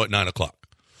at 9 o'clock.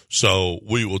 So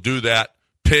we will do that.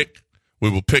 We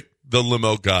will pick the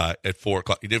Limo Guy at 4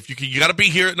 o'clock. If you got to be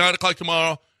here at 9 o'clock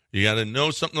tomorrow. You got to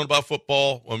know something about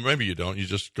football. Well, maybe you don't. You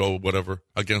just go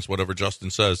against whatever Justin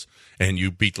says, and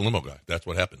you beat the Limo Guy. That's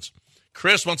what happens.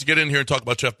 Chris wants to get in here and talk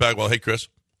about Jeff Bagwell. Hey, Chris.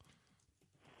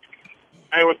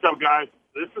 Hey, what's up, guys?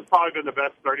 This has probably been the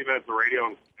best 30 minutes of radio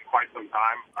in quite some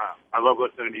time. I love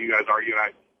listening to you guys argue, and I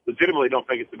legitimately don't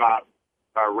think it's about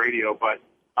radio, but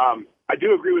I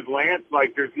do agree with Lance.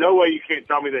 Like, there's no way you can't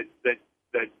tell me that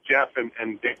Jeff and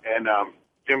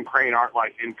Jim Crane aren't,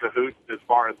 like, in cahoots as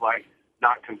far as, like,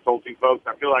 not consulting folks.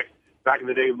 I feel like back in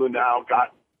the day, Lundau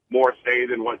got more say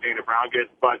than what Dana Brown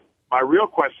gets. But my real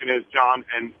question is, John,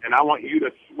 and I want you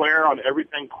to swear on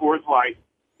everything Coors Light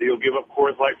that you'll give up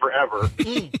Coors Light forever.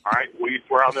 All right? Will you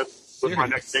swear on this with my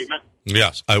next statement?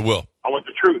 Yes, I will. I want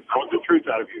the truth. I want the truth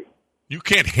out of you. You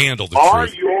can't handle the truth.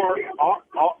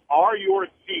 Are your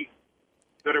seats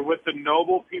that are with the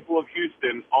noble people of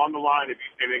Houston on the line if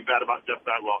you say anything bad about Jeff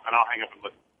Bagwell? And I'll hang up and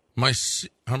listen.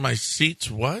 Are my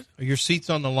seats what? Are your seats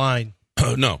on the line?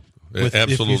 No,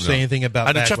 absolutely. If you say anything about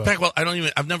Bagwell. Jeff Bagwell,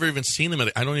 I've never even seen him.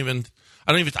 The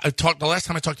last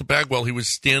time I talked to Bagwell, he was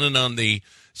standing on the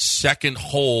second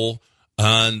hole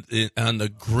on the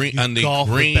green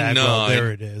green nine.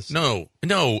 There it is. No,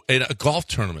 at a golf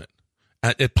tournament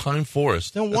at Pine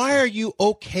Forest. Then why are you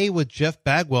okay with Jeff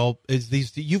Bagwell?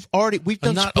 We've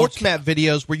done sports map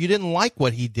videos where you didn't like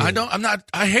what he did.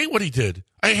 I hate what he did.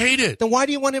 I hate it. Then why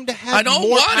do you want him to have? I don't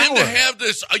want him to have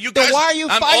this. You guys, then why are you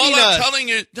fighting us? I'm telling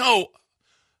you, no.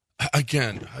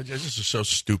 Again, this is so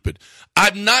stupid.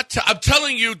 I'm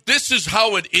telling you, this is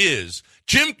how it is.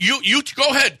 Jim, you go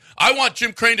ahead. I want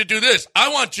Jim Crane to do this.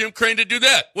 I want Jim Crane to do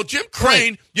that. Well, Jim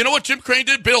Crane, You know what Jim Crane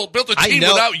did? Built a team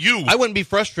without you. I wouldn't be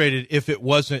frustrated if it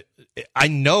wasn't. I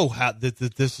know how that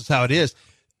this is how it is.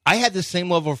 I had the same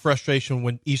level of frustration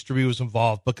when Easterby was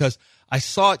involved because I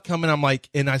saw it coming. I'm like,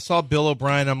 and I saw Bill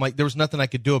O'Brien. I'm like, there was nothing I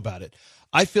could do about it.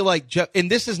 I feel like Jeff, and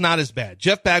this is not as bad.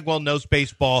 Jeff Bagwell knows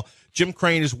baseball. Jim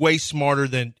Crane is way smarter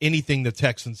than anything the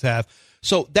Texans have.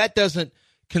 So that doesn't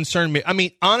concern me. I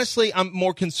mean, honestly, I'm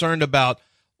more concerned about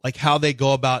like how they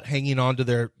go about hanging on to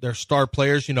their star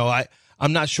players. You know,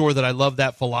 I'm not sure that I love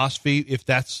that philosophy if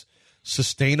that's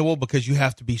sustainable because you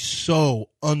have to be so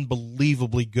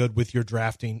unbelievably good with your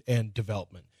drafting and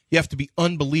development. You have to be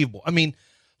unbelievable. I mean,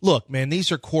 look, man,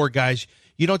 these are core guys.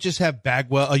 You don't just have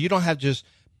Bagwell. You don't have just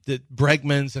the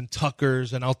Bregmans and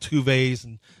Tuckers and Altuves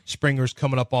and Springers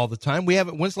coming up all the time. We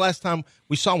haven't. When's the last time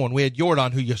we saw one? We had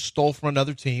Jordan, who you stole from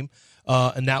another team,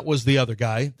 and that was the other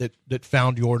guy that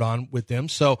found Jordan with them.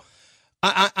 So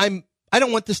I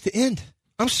don't want this to end.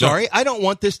 I'm sorry, I don't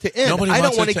want this to end. I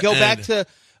don't want to go back to.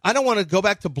 I don't want to go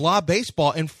back to blah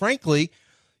baseball. And frankly,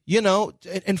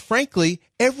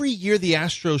 every year the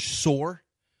Astros soar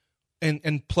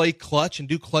and play clutch and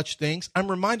do clutch things, I'm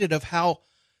reminded of how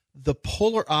the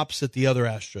polar opposite the other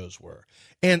Astros were.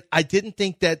 And I didn't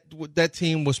think that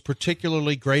team was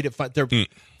particularly great at their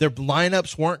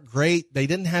lineups weren't great. They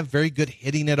didn't have very good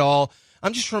hitting at all.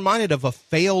 I'm just reminded of a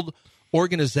failed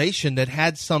organization that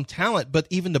had some talent, but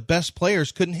even the best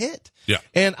players couldn't hit. Yeah.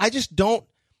 And I don't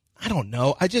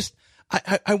know.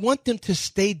 I want them to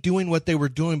stay doing what they were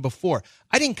doing before.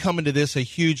 I didn't come into this a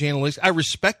huge analyst. I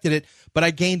respected it, but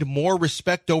I gained more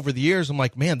respect over the years. I'm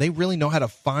like, man, they really know how to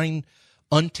find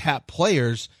untapped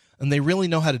players, and they really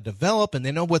know how to develop, and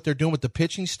they know what they're doing with the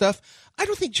pitching stuff. I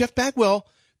don't think Jeff Bagwell,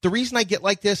 the reason I get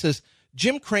like this is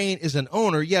Jim Crane is an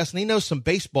owner, yes, and he knows some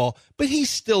baseball, but he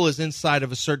still is inside of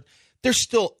there's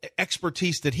still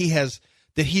expertise that he has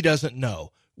that he doesn't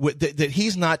know, that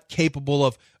he's not capable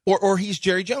of, or he's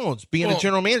Jerry Jones being a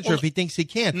general manager if he thinks he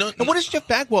can. What has Jeff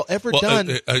Bagwell ever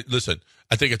done? Listen,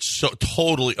 I think it's so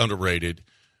totally underrated.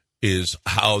 is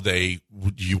how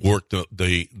you work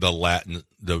the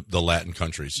Latin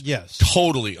countries. Yes.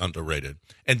 Totally underrated.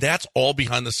 And that's all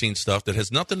behind the scenes stuff that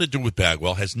has nothing to do with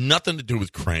Bagwell, has nothing to do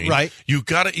with Crane. Right. You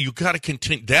gotta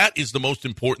continue. That is the most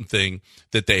important thing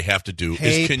that they have to do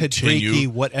is continue. Pedrique,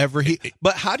 whatever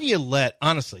but how do you let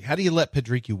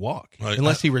Pedrique walk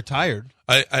unless he retired?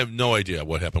 I have no idea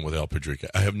what happened with El Pedrique.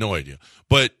 I have no idea.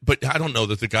 But I don't know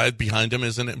that the guy behind him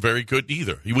isn't very good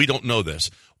either. We don't know this.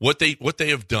 What they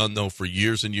have done though for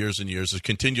years and years and years is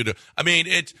continue to. I mean,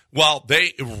 while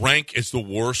they rank as the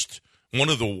worst. One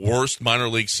of the worst minor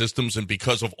league systems, and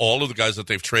because of all of the guys that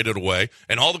they've traded away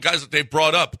and all the guys that they've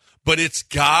brought up. But it's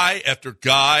guy after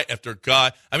guy after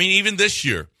guy. I mean, even this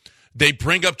year, they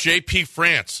bring up J.P.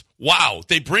 France. Wow.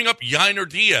 They bring up Yainer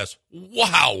Diaz.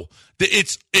 Wow.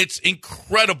 It's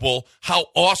incredible how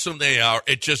awesome they are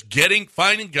at just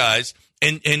finding guys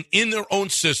and in their own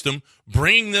system,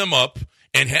 bringing them up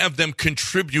and have them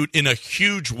contribute in a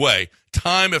huge way.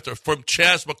 Time after, from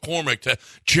Chas McCormick to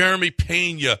Jeremy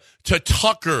Pena to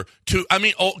Tucker to,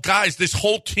 guys, this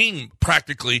whole team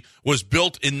practically was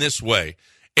built in this way.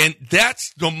 And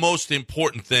that's the most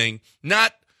important thing,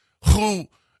 not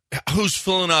who's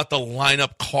filling out the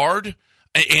lineup card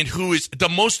and who is. The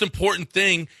most important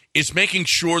thing is making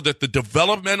sure that the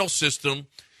developmental system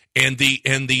and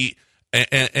the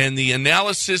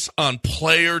analysis on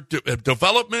player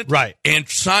development and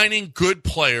signing good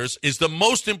players is the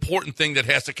most important thing that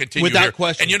has to continue without here.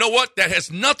 question. And you know what? That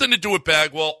has nothing to do with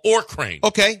Bagwell or Crane.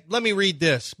 Okay, let me read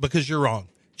this because you're wrong.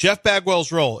 Jeff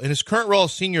Bagwell's role. In his current role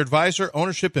as senior advisor,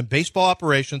 ownership, and baseball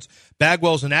operations,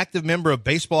 Bagwell is an active member of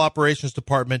baseball operations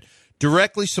department,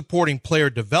 directly supporting player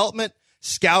development,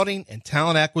 scouting, and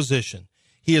talent acquisition.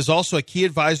 He is also a key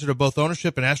advisor to both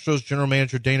ownership and Astros general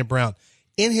manager Dana Brown.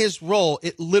 In his role,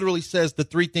 it literally says the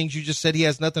three things you just said he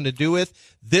has nothing to do with.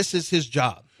 This is his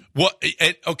job.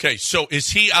 Okay, so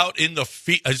is he out in the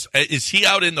is he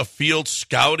out in the field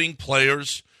scouting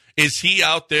players? Is he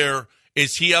out there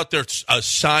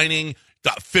signing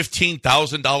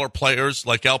 $15,000 players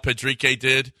like El Pedrique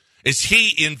did? Is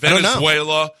he in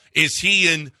Venezuela? Is he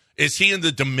in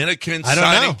the Dominican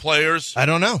signing players? I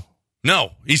don't know.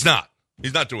 No, he's not.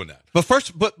 He's not doing that.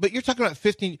 But you're talking about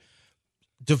 15.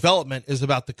 Development is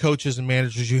about the coaches and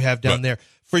managers you have down there.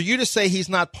 For you to say he's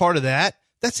not part of that,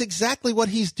 that's exactly what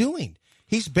he's doing.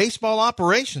 He's baseball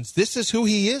operations. This is who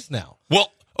he is now.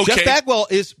 Well, okay. Jeff Bagwell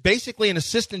is basically an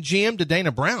assistant GM to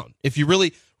Dana Brown. If you're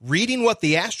really reading what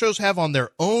the Astros have on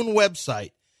their own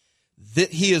website,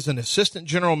 that he is an assistant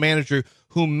general manager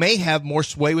who may have more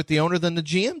sway with the owner than the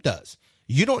GM does.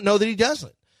 You don't know that he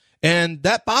doesn't. And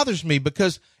that bothers me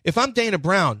because if I'm Dana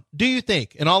Brown, do you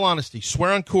think, in all honesty,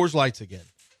 swear on Coors Lights again?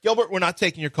 Gilbert, we're not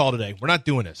taking your call today. We're not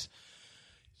doing this.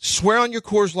 Swear on your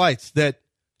Coors Lights that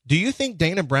do you think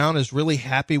Dana Brown is really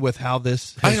happy with how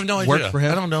this has I have no worked idea. for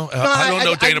him? I don't know. I don't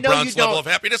know Dana Brown's level of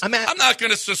happiness. I'm not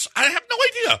going to. I have no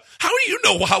idea. How do you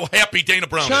know how happy Dana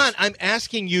Brown is? John, I'm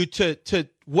asking you to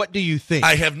what do you think?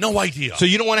 I have no idea. So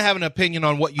you don't want to have an opinion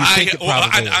on what you think it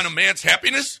probably is. On a man's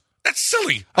happiness? That's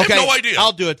silly. I Okay, have no idea.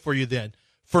 I'll do it for you then.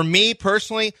 For me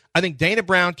personally, I think Dana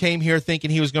Brown came here thinking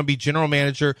he was going to be general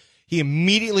manager. He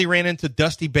immediately ran into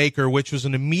Dusty Baker, which was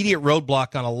an immediate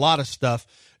roadblock on a lot of stuff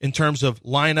in terms of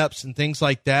lineups and things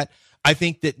like that. I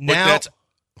think that now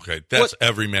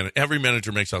every manager. Every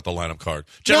manager makes out the lineup card.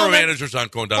 General managers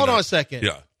aren't going down. Hold there. on a second.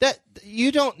 Yeah, that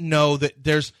you don't know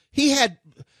that he had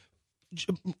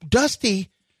Dusty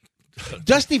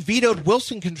vetoed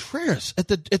Wilson Contreras at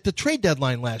the trade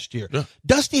deadline last year. Yeah.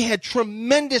 Dusty had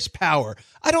tremendous power.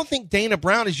 I don't think Dana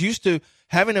Brown is used to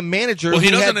having a manager who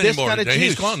had this kind of juice.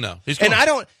 He's gone now. He's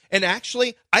gone. And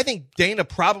actually, I think Dana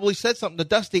probably said something to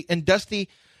Dusty, and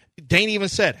Dana even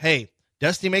said, "Hey,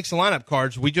 Dusty makes the lineup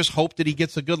cards. We just hope that he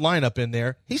gets a good lineup in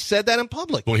there." He said that in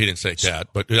public. Well, he didn't say that,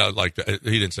 but he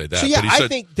didn't say that. So yeah, but I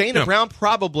think Dana Brown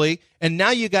probably. And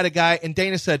now you got a guy, and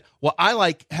Dana said, "Well, I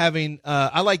like having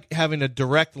a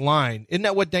direct line." Isn't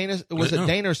that what Dana was? It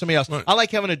Dana or somebody else? Right. I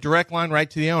like having a direct line right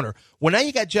to the owner. Well, now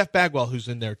you got Jeff Bagwell who's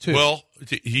in there too. Well,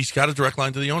 he's got a direct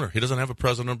line to the owner. He doesn't have a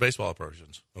president of baseball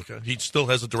operations. Okay, he still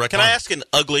has a direct line. Can I ask an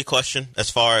ugly question as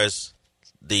far as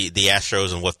the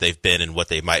Astros and what they've been and what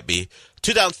they might be?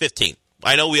 2015.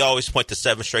 I know we always point to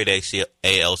 7 straight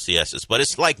ALCSs, but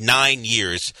it's like 9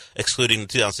 years, excluding the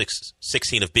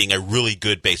 2016 of being a really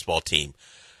good baseball team.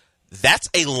 That's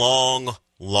a long,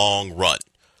 long run.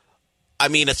 I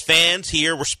mean, as fans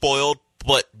here, we're spoiled,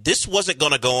 but this wasn't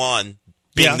going to go on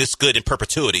being this good in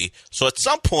perpetuity. So at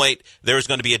some point, there was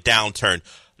going to be a downturn.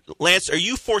 Lance, are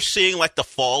you foreseeing like the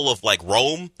fall of like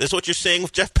Rome? Is what you're saying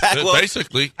with Jeff Bagwell?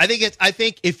 Basically, I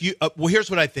think if you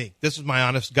here's what I think. This is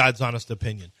my God's honest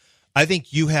opinion. I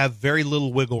think you have very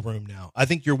little wiggle room now. I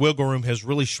think your wiggle room has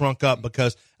really shrunk up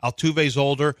because Altuve's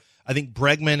older. I think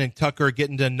Bregman and Tucker are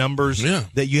getting to numbers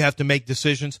that you have to make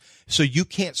decisions. So you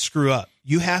can't screw up.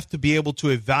 You have to be able to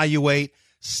evaluate,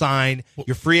 sign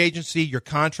your free agency, your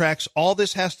contracts. All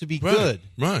this has to be good.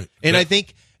 Right. And I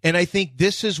think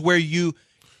this is where you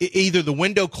either the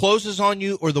window closes on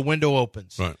you or the window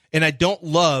opens. Right. And I don't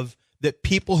love that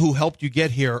people who helped you get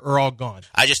here are all gone.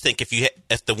 I just think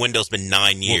if the window's been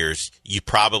 9 years, you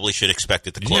probably should expect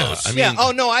it to close.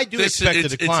 I do expect it to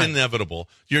decline. It's inevitable.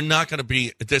 You're not going to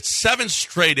be – that 7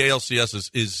 straight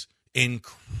ALCS is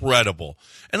incredible.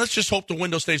 And let's just hope the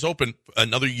window stays open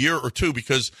another year or two,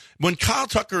 because when Kyle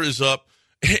Tucker is up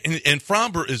and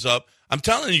Fromber is up, I'm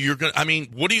telling you, you're going to – I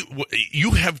mean,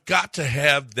 you have got to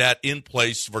have that in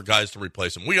place for guys to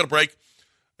replace him. We got a break.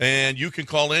 And you can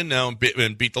call in now and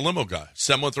beat the limo guy.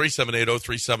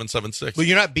 713-780-3776. Well,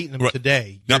 you're not beating him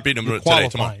today. Not beating him today,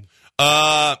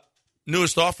 tomorrow.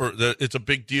 Newest offer. It's a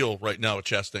big deal right now at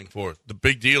Chastain Ford. The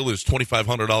big deal is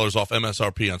 $2,500 off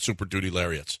MSRP on Super Duty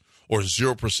Lariats, or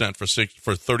 0%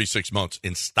 for 36 months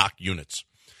in stock units.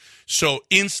 So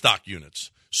in stock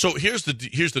units. So here's the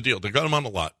deal. They got them on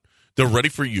the lot. They're ready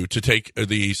for you to take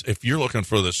these. If you're looking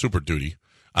for the Super Duty,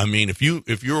 I mean, if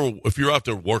you're out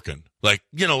there working,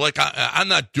 I'm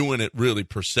not doing it really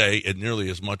per se and nearly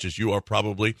as much as you are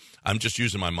probably. I'm just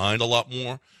using my mind a lot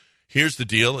more. Here's the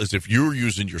deal: is if you're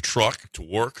using your truck to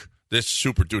work, this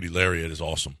Super Duty Lariat is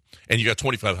awesome, and you got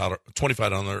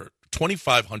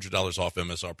 $2,500 off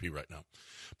MSRP right now.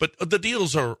 But the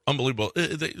deals are unbelievable.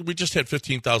 We just had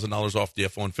 $15,000 off the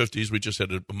F-150s. We just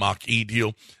had a Mach-E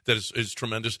deal that is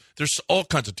tremendous. There's all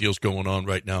kinds of deals going on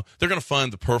right now. They're going to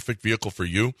find the perfect vehicle for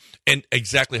you and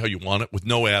exactly how you want it, with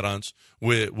no add-ons,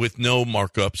 with no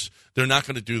markups. They're not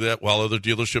going to do that while other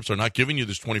dealerships are not giving you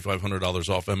this $2,500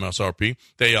 off MSRP.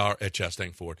 They are at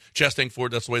Chastain Ford. Chastain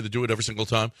Ford, that's the way they do it every single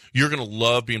time. You're going to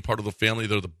love being part of the family.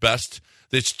 They're the best.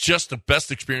 It's just the best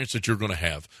experience that you're going to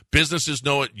have. Businesses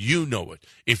know it. You know it.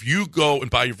 If you go and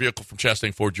buy your vehicle from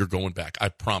Chastain Ford, you're going back. I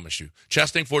promise you.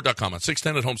 ChastainFord.com on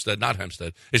 610 at Homestead, not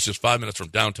Hempstead. It's just 5 minutes from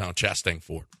downtown Chastain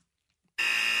Ford.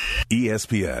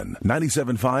 ESPN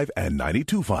 97.5 and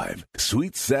 92.5.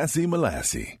 Sweet Sassy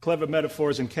Molassy. Clever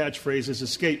metaphors and catchphrases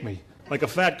escape me, like a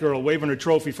fat girl waving her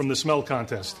trophy from the smell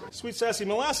contest. Sweet Sassy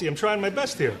Molassy, I'm trying my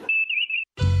best here.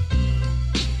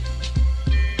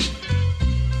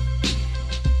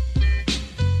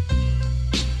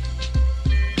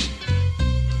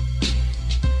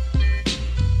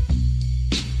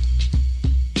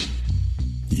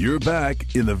 You're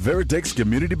back in the Veritex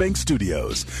Community Bank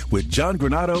Studios with John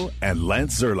Granado and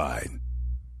Lance Zerline.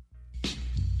 All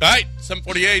right,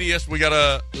 7:48. Yes, we got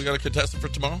a contestant for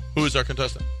tomorrow. Who is our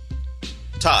contestant?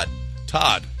 Todd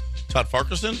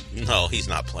Farquharson? No, he's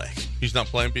not playing. He's not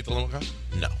playing Beat the Limo Guy?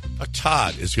 No.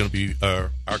 Todd is going to be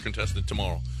our contestant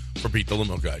tomorrow for Beat the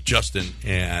Limo Guy. Justin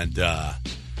and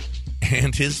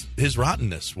his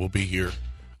rottenness will be here.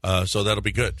 So that'll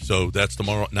be good. So that's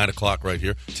tomorrow at 9 o'clock right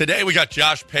here. Today we got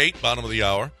Josh Pate, bottom of the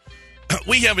hour.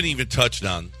 We haven't even touched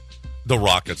on the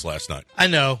Rockets last night. I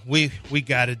know. We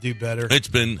got to do better. It's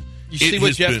been... You see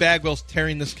what Jeff Bagwell's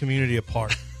tearing this community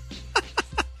apart.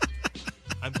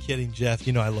 I'm kidding, Jeff.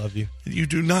 You know I love you. You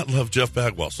do not love Jeff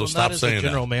Bagwell, so stop saying that. Not as a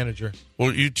general manager.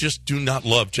 Well, you just do not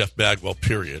love Jeff Bagwell,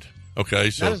 period. Okay?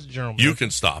 So not as a general manager. You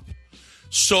can stop.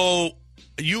 So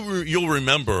you'll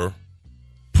remember...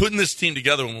 putting this team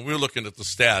together, when we were looking at the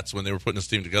stats when they were putting this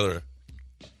team together,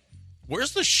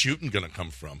 where's the shooting going to come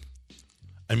from?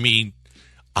 I mean,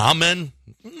 Amen,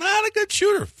 not a good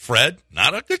shooter. Fred,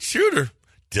 not a good shooter.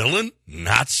 Dylan,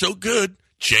 not so good.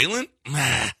 Jalen,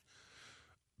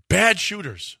 bad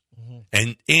shooters.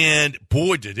 Mm-hmm. And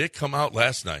boy, did it come out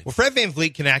last night. Well, Fred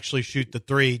VanVleet can actually shoot the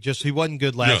three. Just he wasn't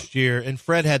good last year. And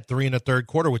Fred had 3 in the third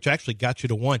quarter, which actually got you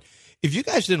to 1. If you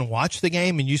guys didn't watch the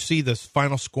game and you see this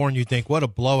final score and you think, what a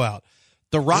blowout,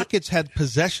 the Rockets had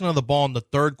possession of the ball in the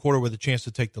third quarter with a chance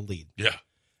to take the lead. Yeah.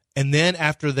 And then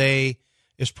after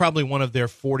it's probably one of their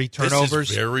 40 turnovers.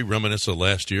 This is very reminiscent of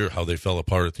last year, how they fell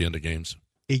apart at the end of games.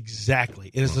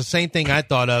 Exactly. It is the same thing I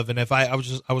thought of. And if I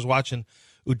was watching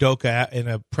Udoka in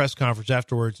a press conference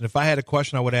afterwards, and if I had a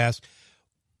question, I would ask,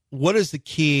 what is the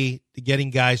key to getting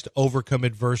guys to overcome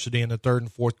adversity in the third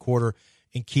and fourth quarter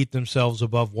and keep themselves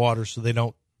above water so they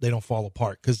don't fall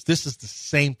apart? Because this is the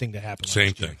same thing that happened.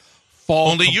 Same thing.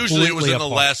 Only usually it was in the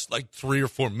last 3 or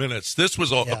 4 minutes. This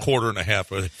was a quarter and a half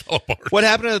where they fell apart. What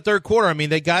happened in the third quarter? I mean,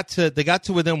 they got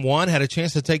to within 1, had a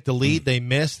chance to take the lead. They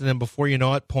missed, and then before you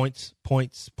know it, points.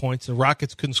 The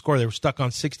Rockets couldn't score. They were stuck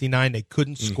on 69. They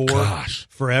couldn't score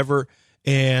forever,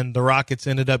 and the Rockets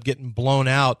ended up getting blown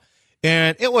out.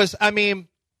 And it was, I mean,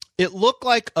 it looked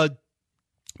like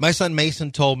my son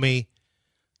Mason told me,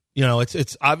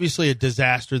 it's obviously a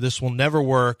disaster. This will never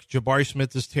work. Jabari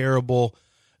Smith is terrible.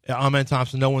 Amen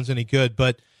Thompson, no one's any good.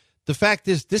 But the fact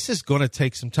is, this is going to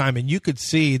take some time, and you could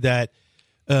see that.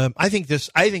 I think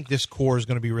this core is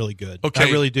going to be really good. Okay.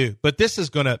 I really do. But this is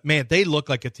going to, man, they look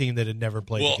like a team that had never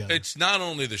played together. Well, it's not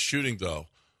only the shooting, though.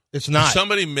 It's not.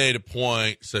 Somebody made a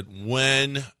point, said,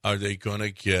 when are they going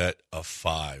to get a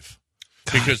 5?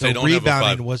 Because they don't have a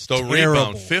 5. Was the terrible.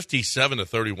 Rebound,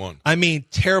 57-31. I mean,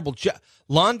 terrible.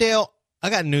 Londale, I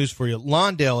got news for you.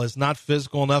 Londale is not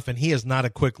physical enough, and he is not a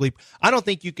quick leap. I don't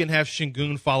think you can have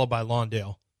Şengün followed by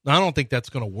Londale. I don't think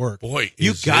that's going to work. Boy,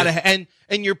 you got to, and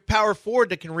your power forward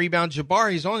that can rebound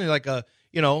Jabari, he's only like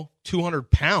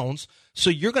 200 pounds. So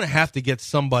you're going to have to get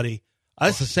somebody.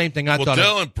 That's the same thing I thought.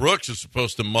 Well, Dylan Brooks is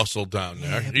supposed to muscle down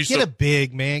there. Yeah, get a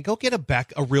big man. Go get a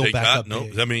real backup.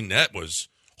 Big. I mean, that was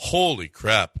holy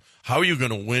crap. How are you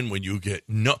going to win when you get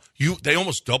They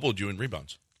almost doubled you in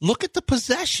rebounds. Look at the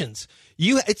possessions.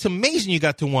 It's amazing you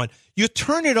got to one. You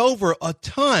turn it over a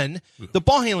ton. The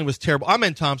ball handling was terrible.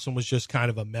 Amen Thompson was just kind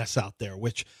of a mess out there,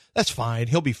 which that's fine.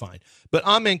 He'll be fine. But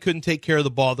Amen couldn't take care of the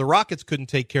ball. The Rockets couldn't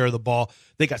take care of the ball.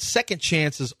 They got second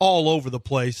chances all over the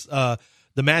place.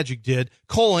 The Magic did.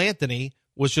 Cole Anthony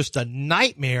was just a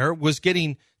nightmare, was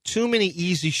getting too many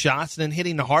easy shots and then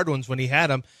hitting the hard ones when he had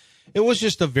them. It was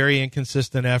just a very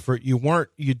inconsistent effort. You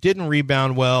didn't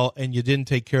rebound well, and you didn't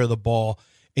take care of the ball.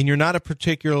 And you're not a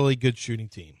particularly good shooting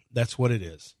team. That's what it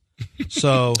is.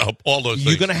 So all those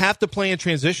you're going to have to play in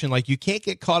transition. Like, you can't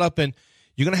get caught up in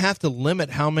 – you're going to have to limit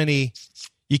how many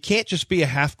 – you can't just be a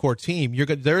half-court team.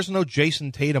 There's no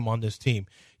Jason Tatum on this team.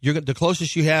 The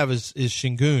closest you have is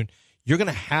Şengün. You're going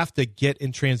to have to get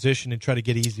in transition and try to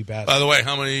get easy baskets. By the way,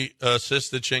 how many assists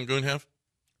did Şengün have?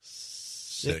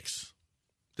 6.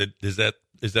 Is that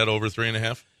over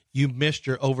 3.5? You missed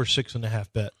your over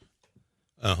 6.5 bet.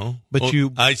 But well,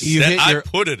 I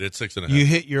put it at 6.5. You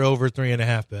hit your over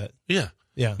 3.5 bet. Yeah.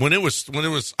 When it was,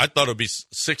 I thought it'd be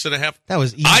 6.5. That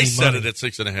was easy. I set it at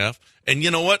 6.5, and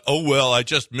you know what? Oh well, I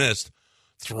just missed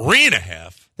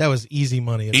 3.5. That was easy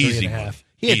money at 3.5.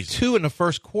 He had 2 in the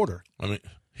first quarter. I mean,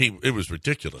 it was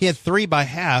ridiculous. He had 3 by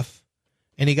half,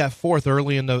 and he got 4th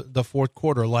early in the fourth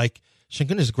quarter. Like,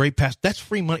 Şengün is a great pass. That's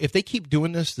free money. If they keep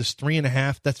doing this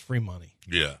 3.5, that's free money.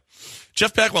 Yeah.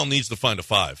 Jeff Bagwell needs to find a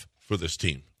 5 for this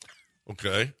team.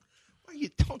 Okay. Well, you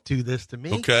don't do this to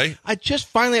me. Okay. I just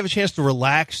finally have a chance to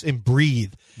relax and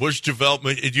breathe. Was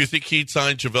JaVale? Do you think he'd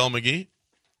sign JaVale McGee?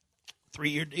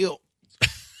 3-year deal.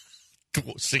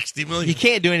 $60 million. You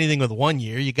can't do anything with 1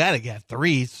 year. You got to get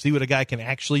 3. See what a guy can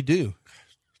actually do.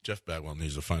 Jeff Bagwell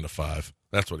needs to find a 5.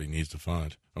 That's what he needs to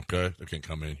find. Okay, they can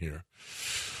come in here.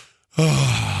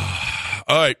 All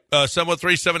right,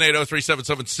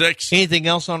 713-780-3776. Anything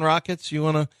else on Rockets you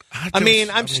want to? I'm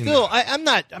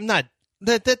not.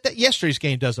 That yesterday's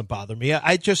game doesn't bother me.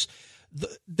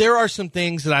 There are some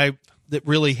things that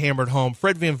really hammered home.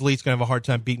 Fred VanVleet's going to have a hard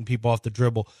time beating people off the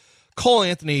dribble. Cole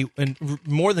Anthony, and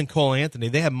more than Cole Anthony,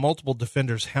 they have multiple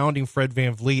defenders hounding Fred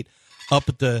VanVleet up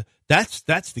at the.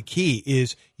 That's the key,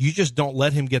 is you just don't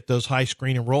let him get those high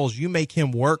screen and rolls. You make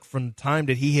him work from the time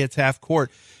that he hits half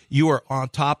court. You are on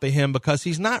top of him because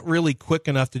he's not really quick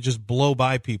enough to just blow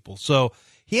by people. So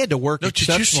he had to work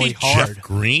exceptionally hard. Did you see Jeff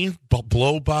Green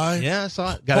blow by? Yeah, I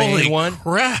saw it. Got Holy one.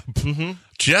 Crap. Mm-hmm.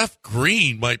 Jeff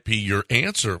Green might be your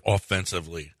answer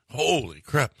offensively. Holy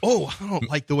crap. Oh, I don't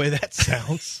like the way that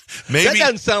sounds. Maybe that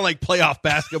doesn't sound like playoff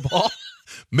basketball.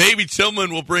 Maybe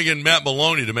Tillman will bring in Matt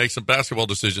Maloney to make some basketball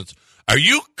decisions. Are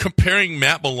you comparing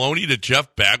Matt Maloney to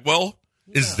Jeff Bagwell?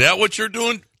 Yeah. Is that what you're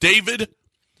doing, David?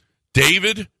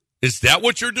 David, is that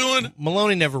what you're doing?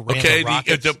 Maloney never ran the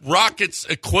Rockets. The Rockets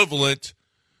equivalent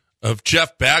of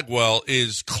Jeff Bagwell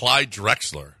is Clyde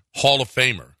Drexler, Hall of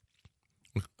Famer.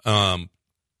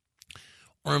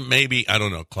 Or maybe, I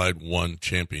don't know, Clyde won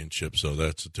championships, so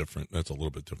that's a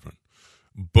little bit different.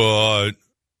 But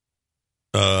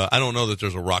I don't know that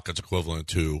there's a Rockets equivalent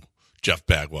to Jeff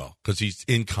Bagwell because he's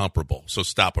incomparable. So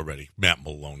stop already. Matt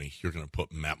Maloney. You're going to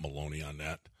put Matt Maloney on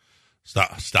that.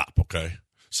 Stop, okay?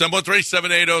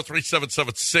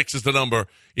 713-780-3776 is the number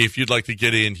if you'd like to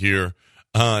get in here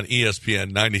on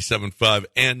ESPN 97.5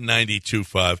 and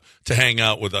 92.5 to hang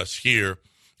out with us here.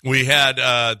 We had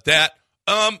that.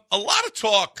 A lot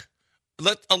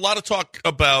of talk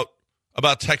about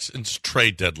Texans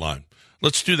trade deadline.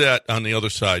 Let's do that on the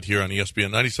other side here on ESPN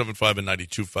 97.5 and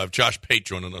 92.5. Josh Pate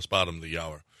joining us bottom of the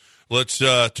hour. Let's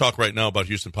talk right now about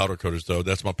Houston Powder Coaters, though.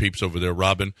 That's my peeps over there.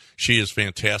 Robin, she is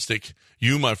fantastic.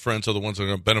 You, my friends, are the ones that are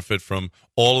going to benefit from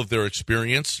all of their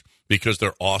experience because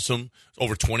they're awesome.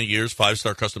 Over 20 years,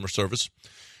 5-star customer service.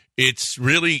 it's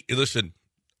really, listen,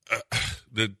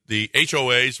 the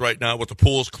HOAs right now with the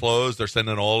pools closed, they're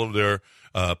sending all of their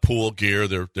pool gear,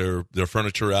 their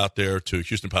furniture out there to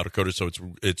Houston Powder Coaters, so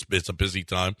it's a busy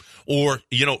time. Or,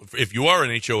 if you are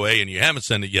an HOA and you haven't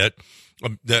sent it yet,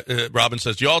 Robin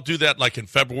says, you all do that like in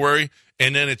February,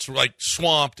 and then it's like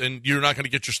swamped, and you're not going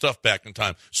to get your stuff back in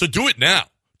time. So do it now.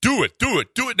 Do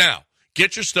it now.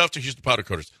 Get your stuff to Houston Powder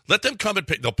Coaters. Let them come and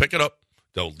they'll pick it up.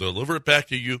 They'll deliver it back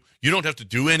to you. You don't have to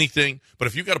do anything. But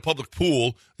if you've got a public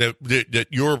pool that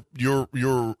your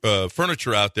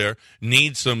furniture out there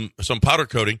needs some powder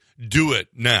coating, do it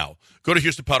now. Go to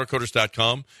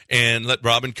HoustonPowderCoaters.com and let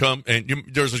Robin come. And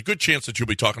there's a good chance that you'll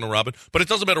be talking to Robin. But it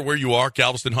doesn't matter where you are,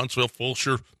 Galveston, Huntsville,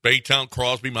 Fulshear, Baytown,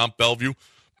 Crosby, Mount Bellevue.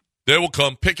 They will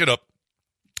come, pick it up,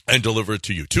 and deliver it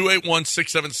to you.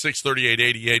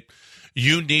 281-676-3888.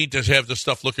 You need to have the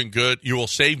stuff looking good. You will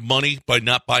save money by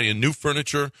not buying new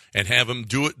furniture and have them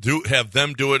do it. Have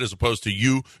them do it as opposed to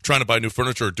you trying to buy new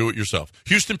furniture or do it yourself.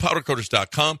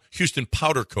 HoustonPowderCoaters.com.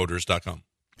 HoustonPowderCoaters.com.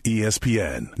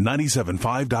 ESPN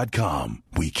 97.5.com.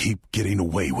 We keep getting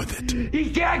away with it.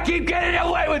 You can't keep getting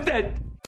away with it.